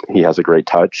has a great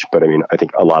touch, but I mean, I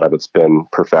think a lot of it's been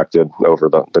perfected over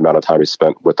the amount of time he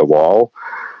spent with the wall.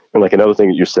 And like another thing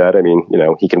that you said, I mean,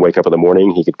 he can wake up in the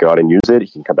morning, he could go out and use it, he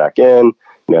can come back in,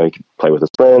 he can play with his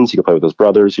friends, he can play with his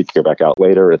brothers, he can go back out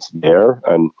later. It's there.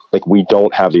 And like, we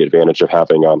don't have the advantage of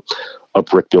having a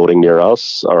brick building near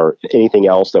us or anything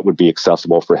else that would be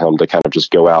accessible for him to kind of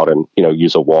just go out and,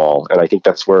 use a wall. And I think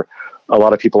that's where a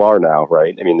lot of people are now,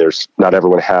 right? I mean, not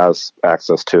everyone has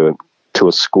access to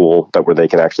a school where they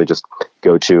can actually just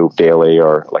go to daily,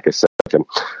 or like I said,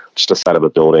 just a side of a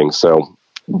building. So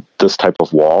this type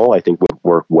of wall, I think, would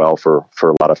work well for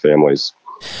a lot of families.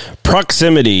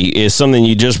 Proximity is something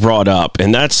you just brought up,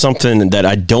 and that's something that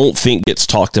I don't think gets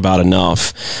talked about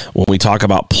enough when we talk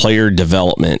about player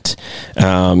development.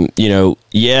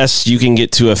 Yes, you can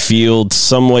get to a field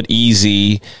somewhat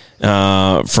easy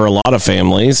for a lot of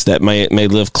families that may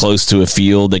live close to a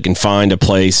field. They can find a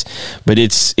place, but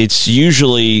it's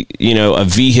usually, a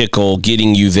vehicle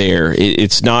getting you there.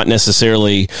 It's not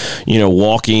necessarily,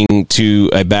 walking to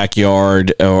a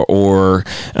backyard or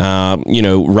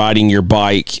riding your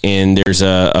bike and there's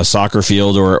a soccer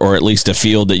field or at least a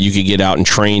field that you could get out and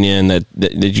train in that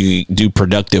you do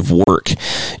productive work.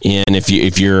 And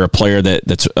if you're a player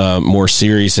that's more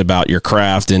serious about your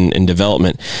craft and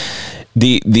development,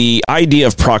 the idea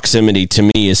of proximity to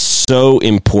me is so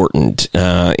important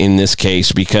in this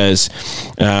case because,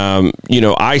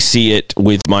 I see it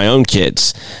with my own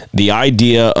kids. The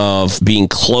idea of being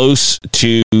close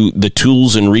to the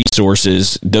tools and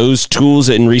resources, those tools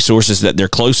and resources that they're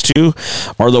close to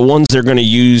are the ones they're going to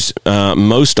use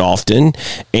most often.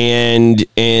 And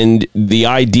the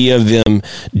idea of them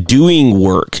doing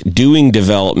work, doing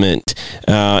development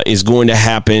is going to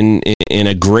happen in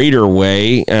a greater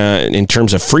way in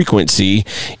terms of frequency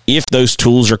if those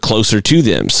tools are closer to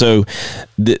them. So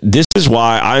this is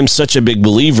why I'm such a big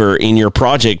believer in your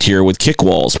project here with Kick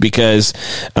Walls, because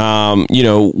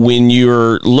when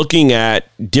you're looking at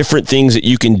different things that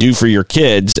you can do for your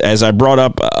kids, as I brought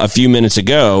up a few minutes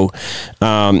ago,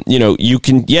 you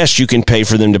can pay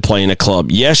for them to play in a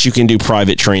club. Yes, you can do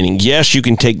private training. Yes, you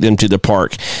can take them to the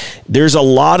park. There's a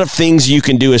lot of things you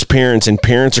can do as parents, and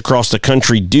parents across the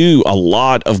country do a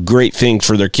lot of great things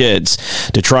for their kids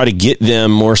to try to get them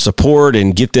more support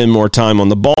and get them more time on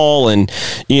the ball and,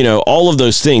 all of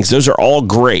those things. Those are all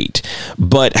great.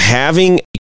 But having a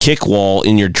kick wall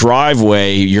in your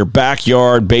driveway, your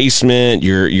backyard, basement,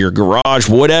 your garage,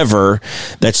 whatever,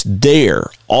 that's there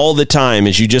all the time,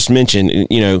 as you just mentioned,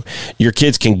 your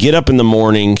kids can get up in the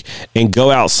morning and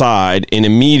go outside and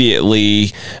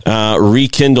immediately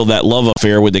rekindle that love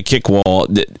affair with the kick wall.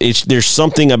 There's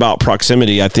something about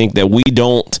proximity, I think, that we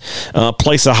don't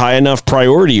place a high enough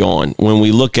priority on when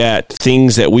we look at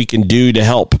things that we can do to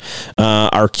help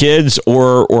our kids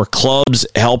or clubs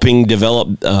helping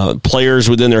develop players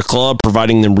within their club,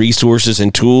 providing them resources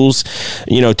and tools.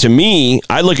 To me,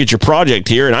 I look at your project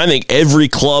here and I think every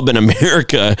club in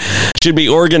America should be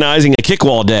organizing a kick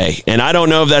wall day. And I don't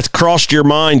know if that's crossed your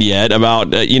mind yet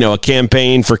about, a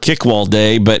campaign for kick wall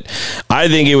day, but I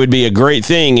think it would be a great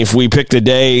thing if we picked a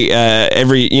day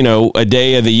every, a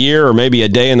day of the year, or maybe a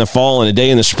day in the fall and a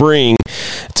day in the spring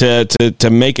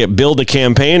to build a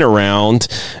campaign around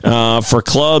for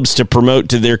clubs to promote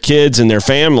to their kids and their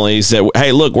families that,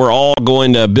 hey, look, we're all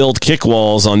going to build kick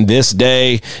walls on this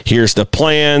day. Here's the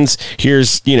plans.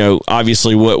 Here's,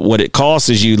 obviously what it costs,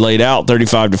 as you laid out,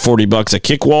 $35 to $40 a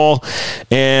kick wall,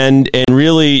 and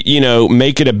really,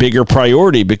 make it a bigger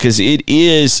priority, because it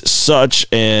is such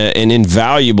an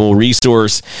invaluable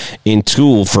resource and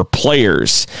tool for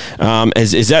players.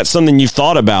 Is that something you've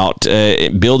thought about,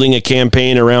 building a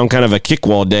campaign around kind of a kick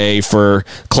wall day for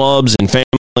clubs and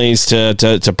families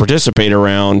to participate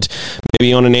around,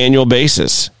 maybe on an annual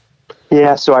basis?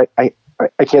 Yeah, so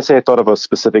I can't say I thought of a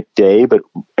specific day, but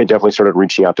I definitely started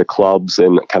reaching out to clubs,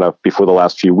 and kind of before the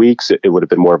last few weeks, it would have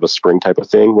been more of a spring type of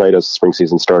thing, right? As spring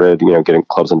season started, getting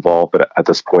clubs involved. But at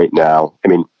this point now,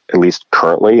 at least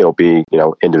currently, it'll be,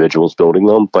 individuals building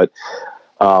them, but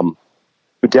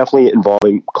definitely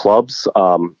involving clubs.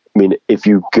 If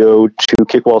you go to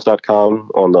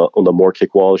kickwalls.com on the More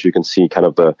Kick Walls, you can see kind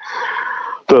of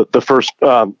the first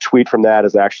tweet from that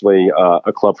is actually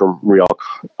a club from Real,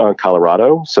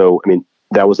 Colorado. So,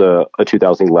 that was a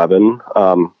 2011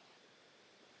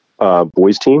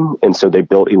 boys team. And so they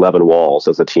built 11 walls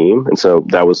as a team. And so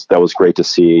that was great to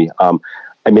see.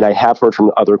 I have heard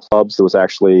from other clubs. There was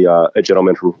actually a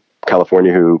gentleman from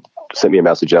California who sent me a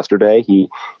message yesterday. He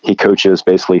coaches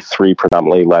basically 3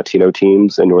 predominantly Latino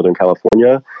teams in Northern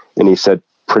California. And he said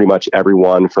pretty much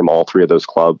everyone from all 3 of those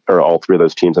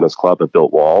teams in his club have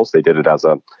built walls. They did it as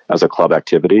a club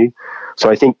activity. So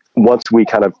I think once we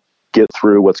kind of get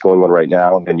through what's going on right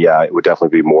now, then it would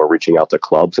definitely be more reaching out to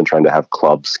clubs and trying to have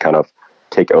clubs kind of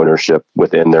take ownership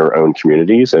within their own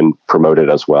communities and promote it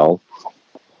as well.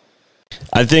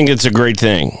 I think it's a great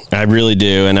thing. I really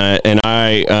do, and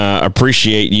I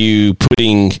appreciate you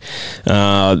putting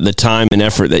the time and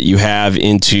effort that you have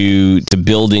into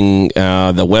building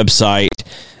the website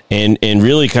and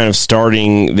really kind of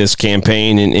starting this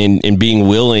campaign and being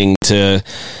willing to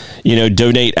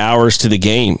donate hours to the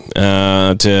game,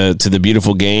 to the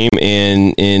beautiful game,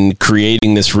 and in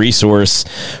creating this resource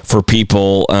for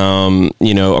people,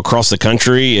 across the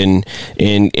country, and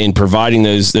in providing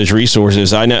those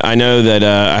resources. I know that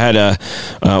I had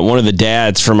one of the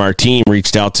dads from our team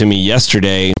reached out to me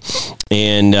yesterday,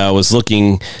 and was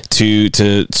looking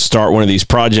to start one of these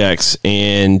projects,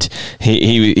 and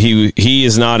he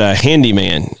is not a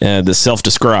handyman, the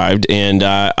self-described, and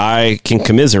I can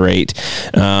commiserate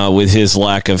with his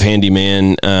lack of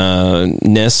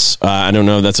handyman-ness. I don't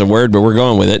know if that's a word, but we're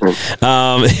going with it.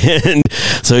 And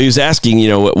so he was asking,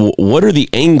 what are the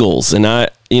angles? And I'm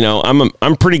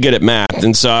pretty good at math,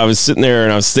 and so I was sitting there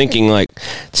and I was thinking, like,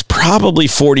 it's probably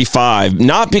 45.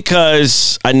 Not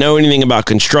because I know anything about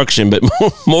construction, but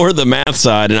more the math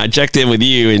side. And I checked in with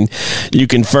you, and you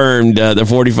confirmed the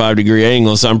 45-degree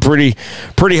angle. So I'm pretty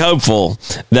hopeful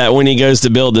that when he goes to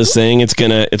build this thing, it's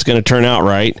gonna turn out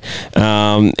right.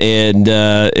 And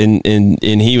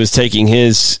he was taking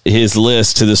his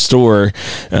list to the store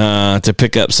to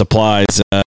pick up supplies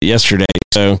yesterday.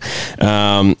 So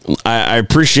I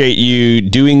appreciate you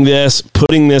doing this,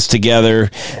 putting this together,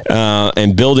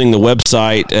 and building the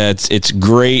website. It's a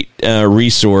great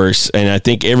resource, and I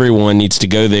think everyone needs to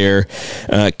go there.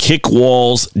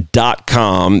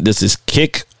 Kickwalls.com. This is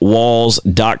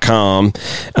kickwalls.com.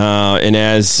 And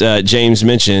as James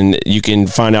mentioned, you can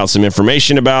find out some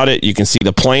information about it. You can see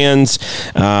the plans.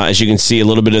 As you can see a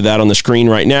little bit of that on the screen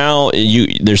right now.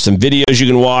 There's some videos you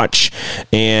can watch,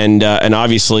 and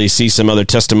obviously see some other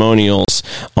testimonials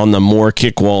on the More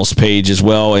Kick Walls page as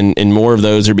well, and more of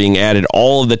those are being added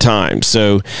all of the time.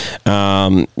 So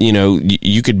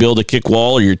you could build a kick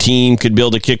wall, or your team could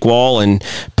build a kick wall and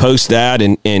post that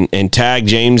and tag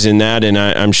James in that, and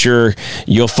I'm sure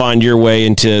you'll find your way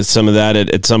into some of that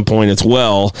at some point as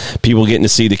well, people getting to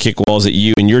see the kick walls that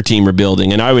you and your team are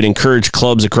building. And I would encourage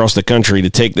clubs across the country to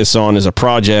take this on as a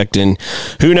project, and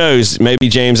who knows, maybe,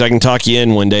 James, I can talk you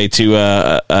in one day to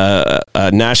a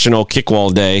national kick wall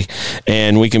day,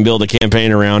 and we can build a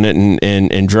campaign around it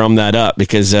and drum that up,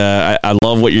 because I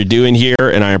love what you're doing here,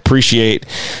 and I appreciate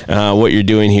what you're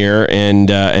doing here, and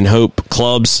hope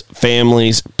clubs,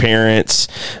 families, parents,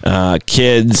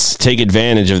 kids take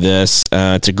advantage of this.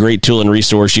 It's a great tool and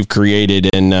resource you've created,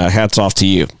 and hats off to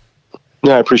you.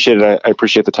 Yeah, I appreciate it. I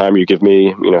appreciate the time you give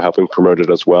me, helping promote it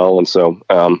as well. And so,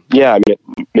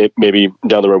 maybe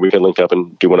down the road we can link up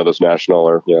and do one of those national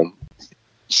or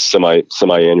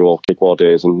semi-annual kickball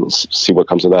days and see what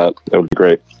comes of that. That would be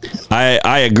great.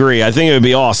 I agree. I think it would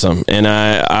be awesome, and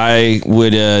I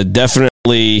would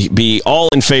definitely be all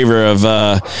in favor of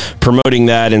promoting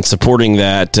that and supporting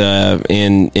that.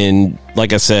 And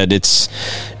like I said, it's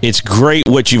great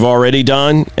what you've already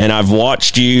done, and I've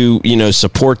watched you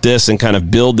support this and kind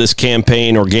of build this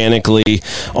campaign organically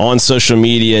on social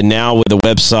media. Now with the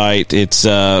website,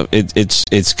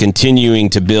 it's continuing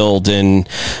to build, and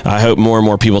I hope more and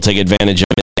more people take advantage of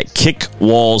it at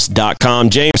kickwalls.com.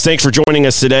 James, thanks for joining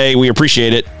us today. We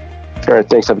appreciate it. All right,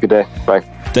 thanks. Have a good day. Bye.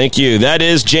 Thank you. That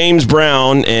is James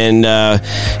Brown, and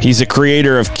he's a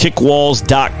creator of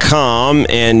kickwalls.com,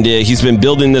 and he's been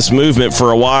building this movement for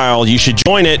a while. You should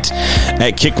join it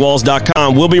at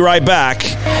kickwalls.com. We'll be right back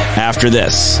after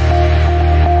this.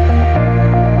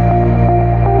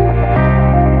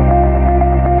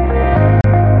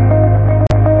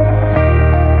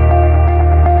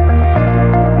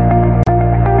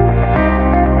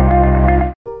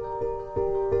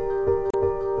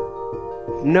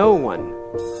 No one,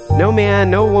 no man,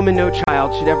 no woman, no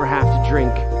child should ever have to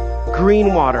drink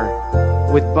green water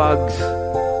with bugs,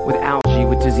 with algae,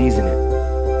 with disease in it.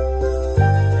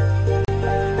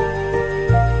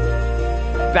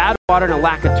 Bad water and a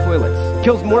lack of toilets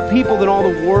kills more people than all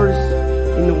the wars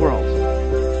in the world.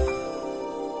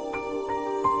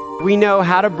 We know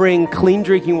how to bring clean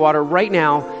drinking water right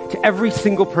now to every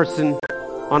single person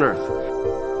on earth.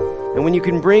 And when you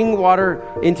can bring water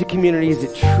into communities,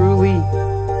 it truly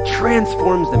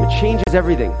transforms them. It changes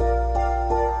everything.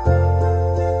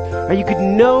 Or you could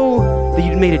know that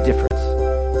you'd made a difference.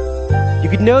 You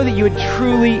could know that you had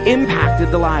truly impacted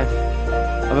the life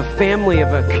of a family,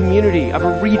 of a community, of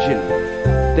a region.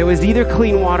 There was either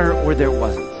clean water or there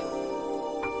wasn't.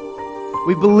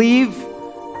 We believe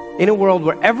in a world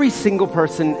where every single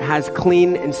person has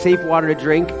clean and safe water to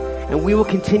drink, and we will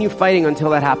continue fighting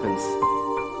until that happens.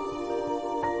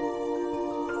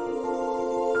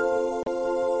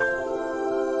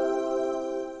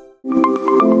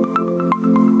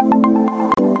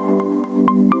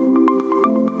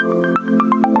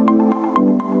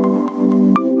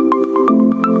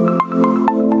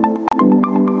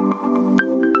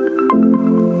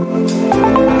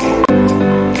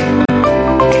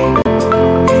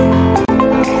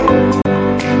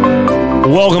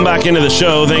 back into the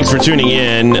show. Thanks for tuning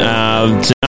in.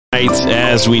 Tonight,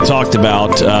 as we talked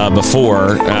about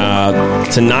before,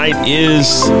 tonight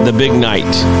is the big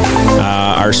night.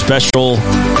 Our special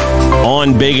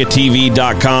on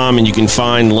BegaTV.com, and you can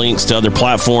find links to other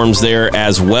platforms there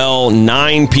as well.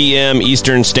 9 p.m.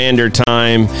 Eastern Standard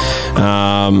Time.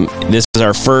 This is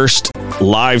our first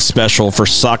live special for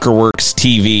SoccerWorks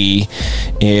TV,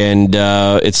 and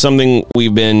it's something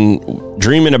we've been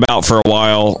dreaming about for a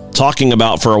while, talking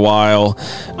about for a while.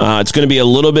 It's going to be a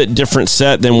little bit different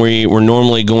set than we're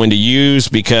normally going to use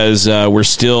because we're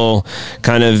still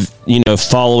kind of,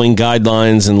 following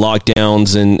guidelines and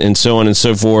lockdowns and so on and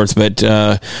so forth. But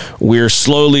we're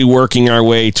slowly working our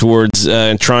way towards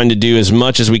trying to do as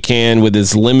much as we can with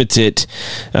as limited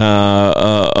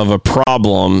of a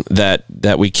problem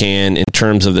that we can in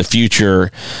terms of the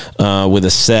future with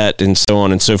a set and so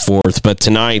on and so forth. But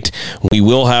tonight we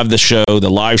will have the show, the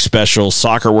live special,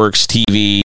 SoccerWorks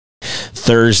TV,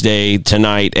 Thursday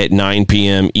tonight at 9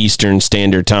 p.m. Eastern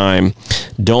Standard Time.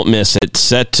 Don't miss it.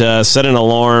 Set an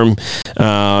alarm.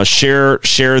 Share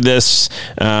this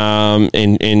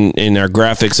in our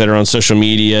graphics that are on social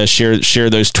media. Share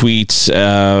those tweets,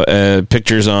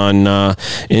 pictures on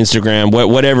Instagram,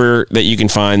 whatever that you can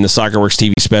find. The SoccerWorks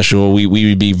TV special. We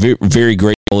would be very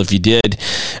grateful if you did.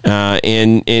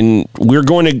 And we're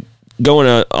going to go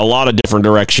in a lot of different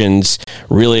directions.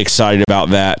 Really excited about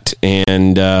that,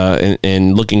 and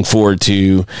looking forward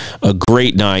to a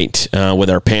great night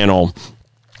with our panel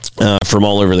from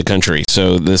all over the country.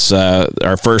 So this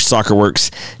our first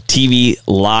SoccerWorks TV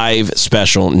live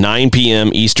special, 9 p.m.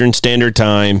 Eastern Standard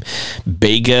Time,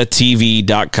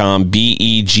 BegaTV.com,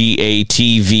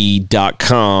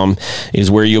 BegaTV.com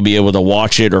is where you'll be able to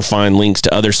watch it or find links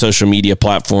to other social media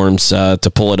platforms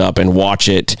to pull it up and watch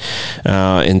it.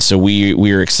 And so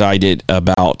we are excited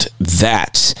about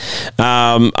that.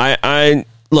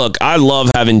 Look, I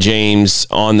love having James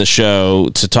on the show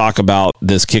to talk about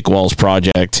this Kickwalls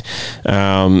project,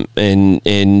 and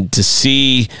to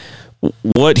see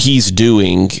what he's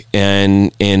doing,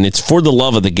 and it's for the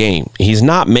love of the game. He's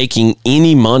not making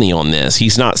any money on this.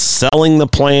 He's not selling the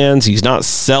plans. He's not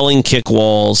selling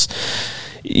Kickwalls.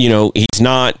 He's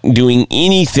not doing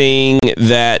anything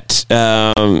that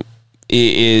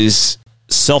is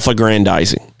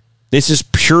self-aggrandizing. This is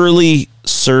purely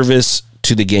service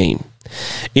to the game.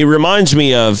 It reminds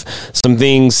me of some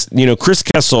things, Chris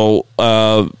Kessel,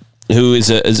 who is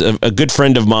a good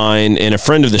friend of mine and a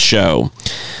friend of the show.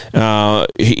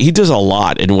 He does a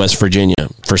lot in West Virginia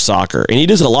for soccer, and he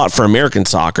does a lot for American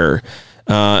soccer,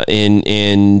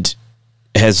 and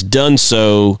has done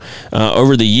so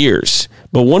over the years.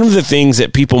 But one of the things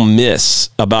that people miss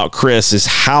about Chris is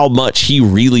how much he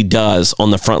really does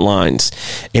on the front lines.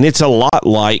 And it's a lot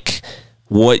like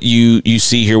what you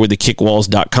see here with the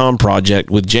Kickwalls.com project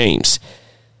with James.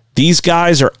 These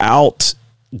guys are out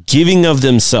giving of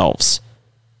themselves.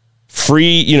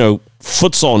 Free,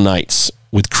 futsal nights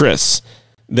with Chris.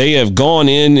 They have gone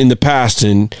in the past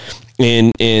and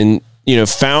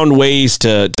found ways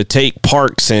to take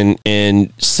parks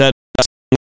and set up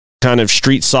kind of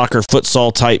street soccer,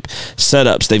 futsal type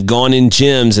setups. They've gone in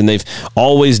gyms, and they've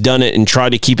always done it and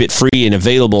tried to keep it free and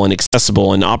available and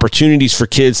accessible, and opportunities for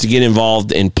kids to get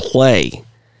involved and play.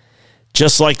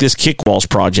 Just like this Kickwalls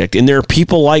project. And there are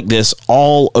people like this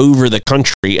all over the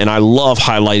country, and I love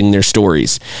highlighting their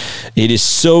stories. It is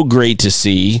so great to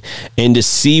see, and to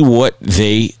see what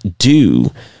they do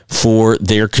for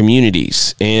their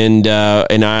communities. And I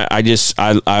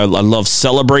love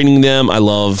celebrating them. I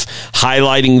love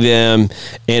highlighting them.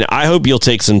 And I hope you'll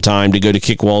take some time to go to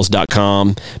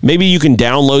kickwalls.com. Maybe you can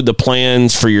download the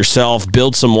plans for yourself,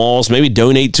 build some walls, maybe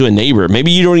donate to a neighbor.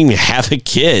 Maybe you don't even have a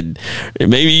kid.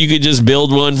 Maybe you could just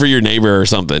build one for your neighbor or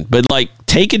something. But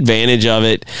take advantage of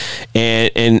it,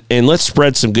 and let's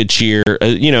spread some good cheer.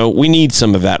 We need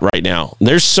some of that right now.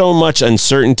 There's so much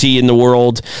uncertainty in the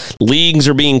world. Leagues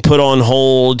are being put on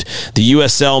hold. The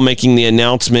USL making the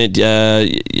announcement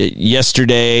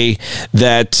yesterday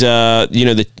that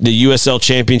the USL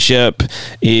Championship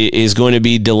is going to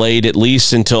be delayed at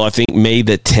least until I think May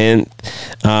the 10th.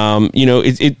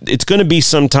 It's going to be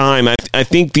some time. I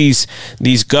think these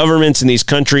governments and these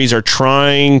countries are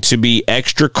trying to be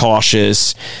extra cautious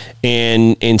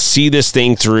and see this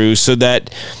thing through so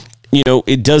that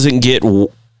it doesn't get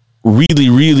really,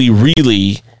 really,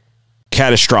 really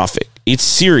catastrophic. It's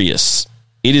serious.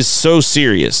 It is so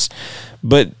serious.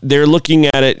 But they're looking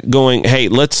at it going, hey,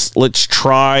 let's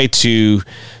try to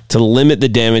limit the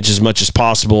damage as much as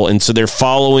possible. And so they're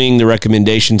following the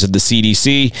recommendations of the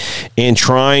CDC and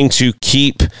trying to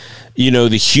keep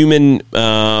the human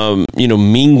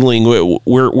mingling.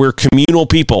 We're communal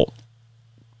people.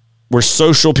 We're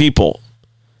social people,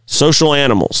 social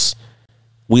animals.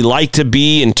 We like to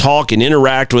be and talk and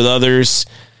interact with others.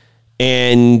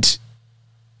 And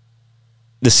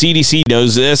the CDC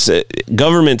knows this.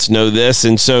 Governments know this.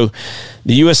 And so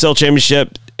the USL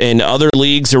Championship and other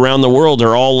leagues around the world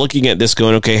are all looking at this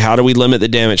going, okay, how do we limit the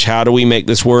damage? How do we make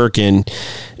this work? And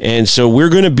so we're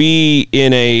going to be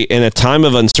in a time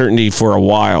of uncertainty for a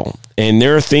while. And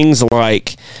there are things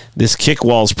like this Kick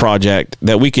Walls project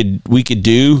that we could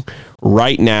do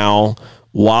right now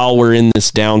while we're in this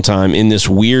downtime, in this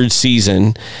weird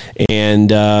season, and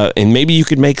maybe you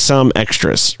could make some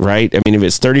extras, right? I mean, if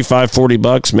it's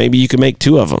 $35-$40, maybe you could make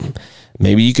 2 of them.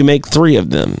 Maybe you can make 3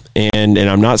 of them. And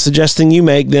I'm not suggesting you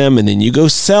make them and then you go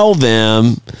sell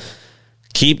them.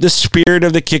 Keep the spirit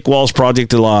of the Kick Walls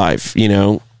project alive.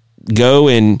 Go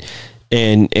and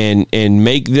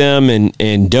make them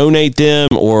and donate them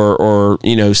or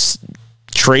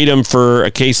trade them for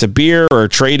a case of beer or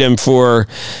trade them for,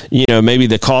 maybe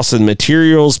the cost of the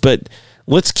materials. But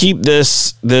let's keep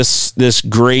this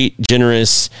great,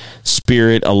 generous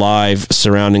spirit alive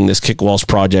surrounding this Kick Walls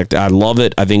project. I love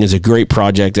it. I think it's a great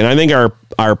project. And I think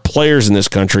our players in this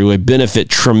country would benefit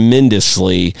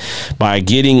tremendously by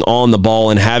getting on the ball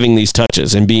and having these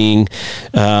touches and being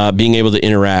able to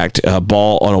interact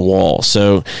ball on a wall.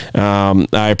 So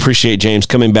I appreciate James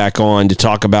coming back on to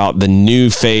talk about the new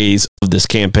phase of this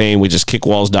campaign, which is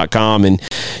kickwalls.com. And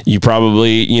you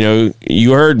probably,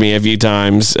 you heard me a few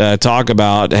times talk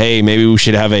about, hey, maybe we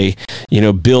should have a,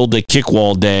 build a kick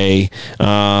wall day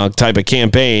type of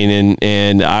campaign.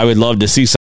 And I would love to see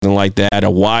something like that, a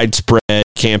widespread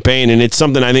campaign. And it's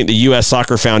something I think the U.S.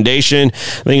 Soccer Foundation,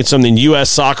 I think it's something U.S.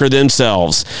 Soccer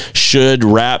themselves should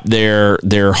wrap their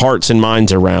hearts and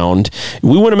minds around.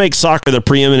 We want to make soccer the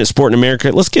preeminent sport in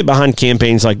America. Let's get behind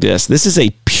campaigns like this. This is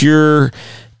a pure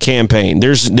campaign.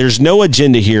 There's no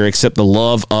agenda here except the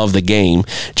love of the game.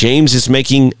 James is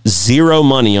making zero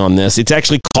money on this. It's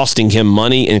actually costing him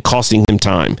money and costing him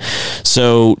time.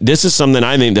 So this is something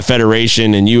I think the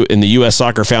Federation and the U.S.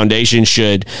 Soccer Foundation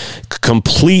should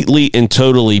completely and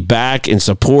totally back and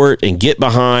support and get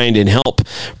behind and help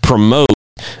promote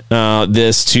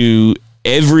this to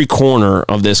every corner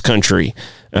of this country.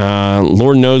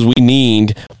 Lord knows we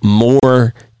need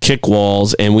more kick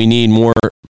walls and we need more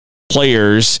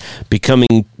players becoming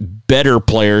better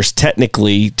players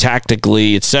technically,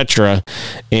 tactically, etc.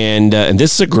 And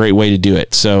this is a great way to do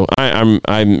it. So I'm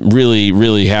really,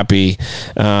 really happy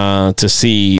to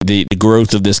see the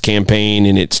growth of this campaign.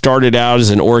 And it started out as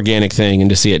an organic thing, and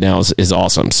to see it now is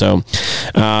awesome. So,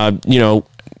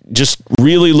 just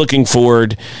really looking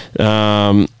forward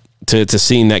to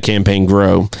seeing that campaign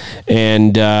grow.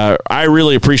 And I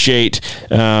really appreciate,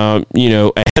 ahead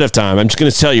of time, I'm just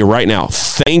going to tell you right now,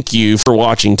 thank you for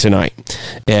watching tonight.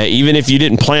 Even if you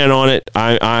didn't plan on it,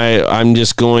 I'm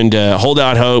just going to hold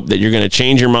out hope that you're going to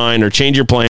change your mind or change your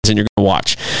plans and you're going to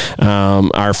watch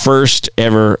our first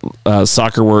ever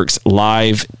SoccerWorks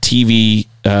live TV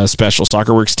special,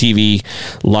 SoccerWorks TV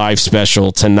live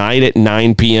special tonight at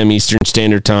 9 p.m. Eastern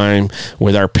Standard Time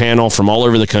with our panel from all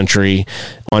over the country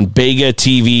on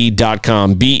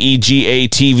begatv.com,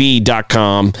 begatv.com.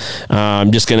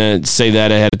 I'm just going to say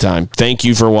that ahead of time. Thank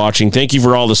you for watching. Thank you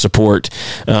for all the support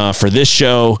for this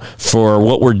show, for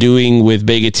what we're doing with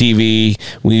Bega TV.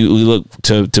 We look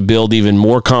to build even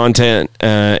more content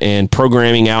and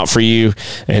programming out for you.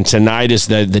 And tonight is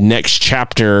the next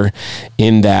chapter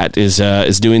in that is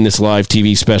doing this live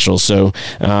TV special. So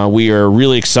we are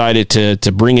really excited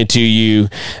to bring it to you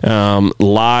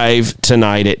live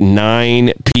tonight at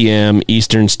 9 p.m.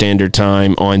 Eastern Standard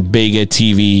Time on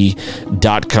begatv.com,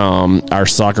 our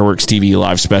SoccerWorks TV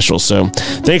live special. So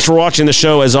thanks for watching the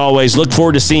show. As always, look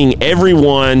forward to seeing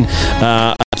everyone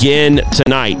again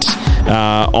tonight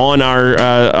on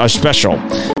our special.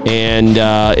 And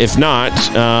if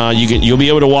not, you'll be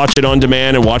able to watch it on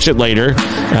demand and watch it later.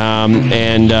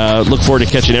 And look forward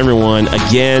to catching everyone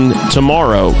again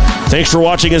tomorrow. Thanks for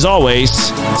watching as always.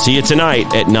 See you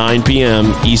tonight at 9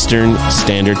 p.m. Eastern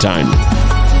Standard Time.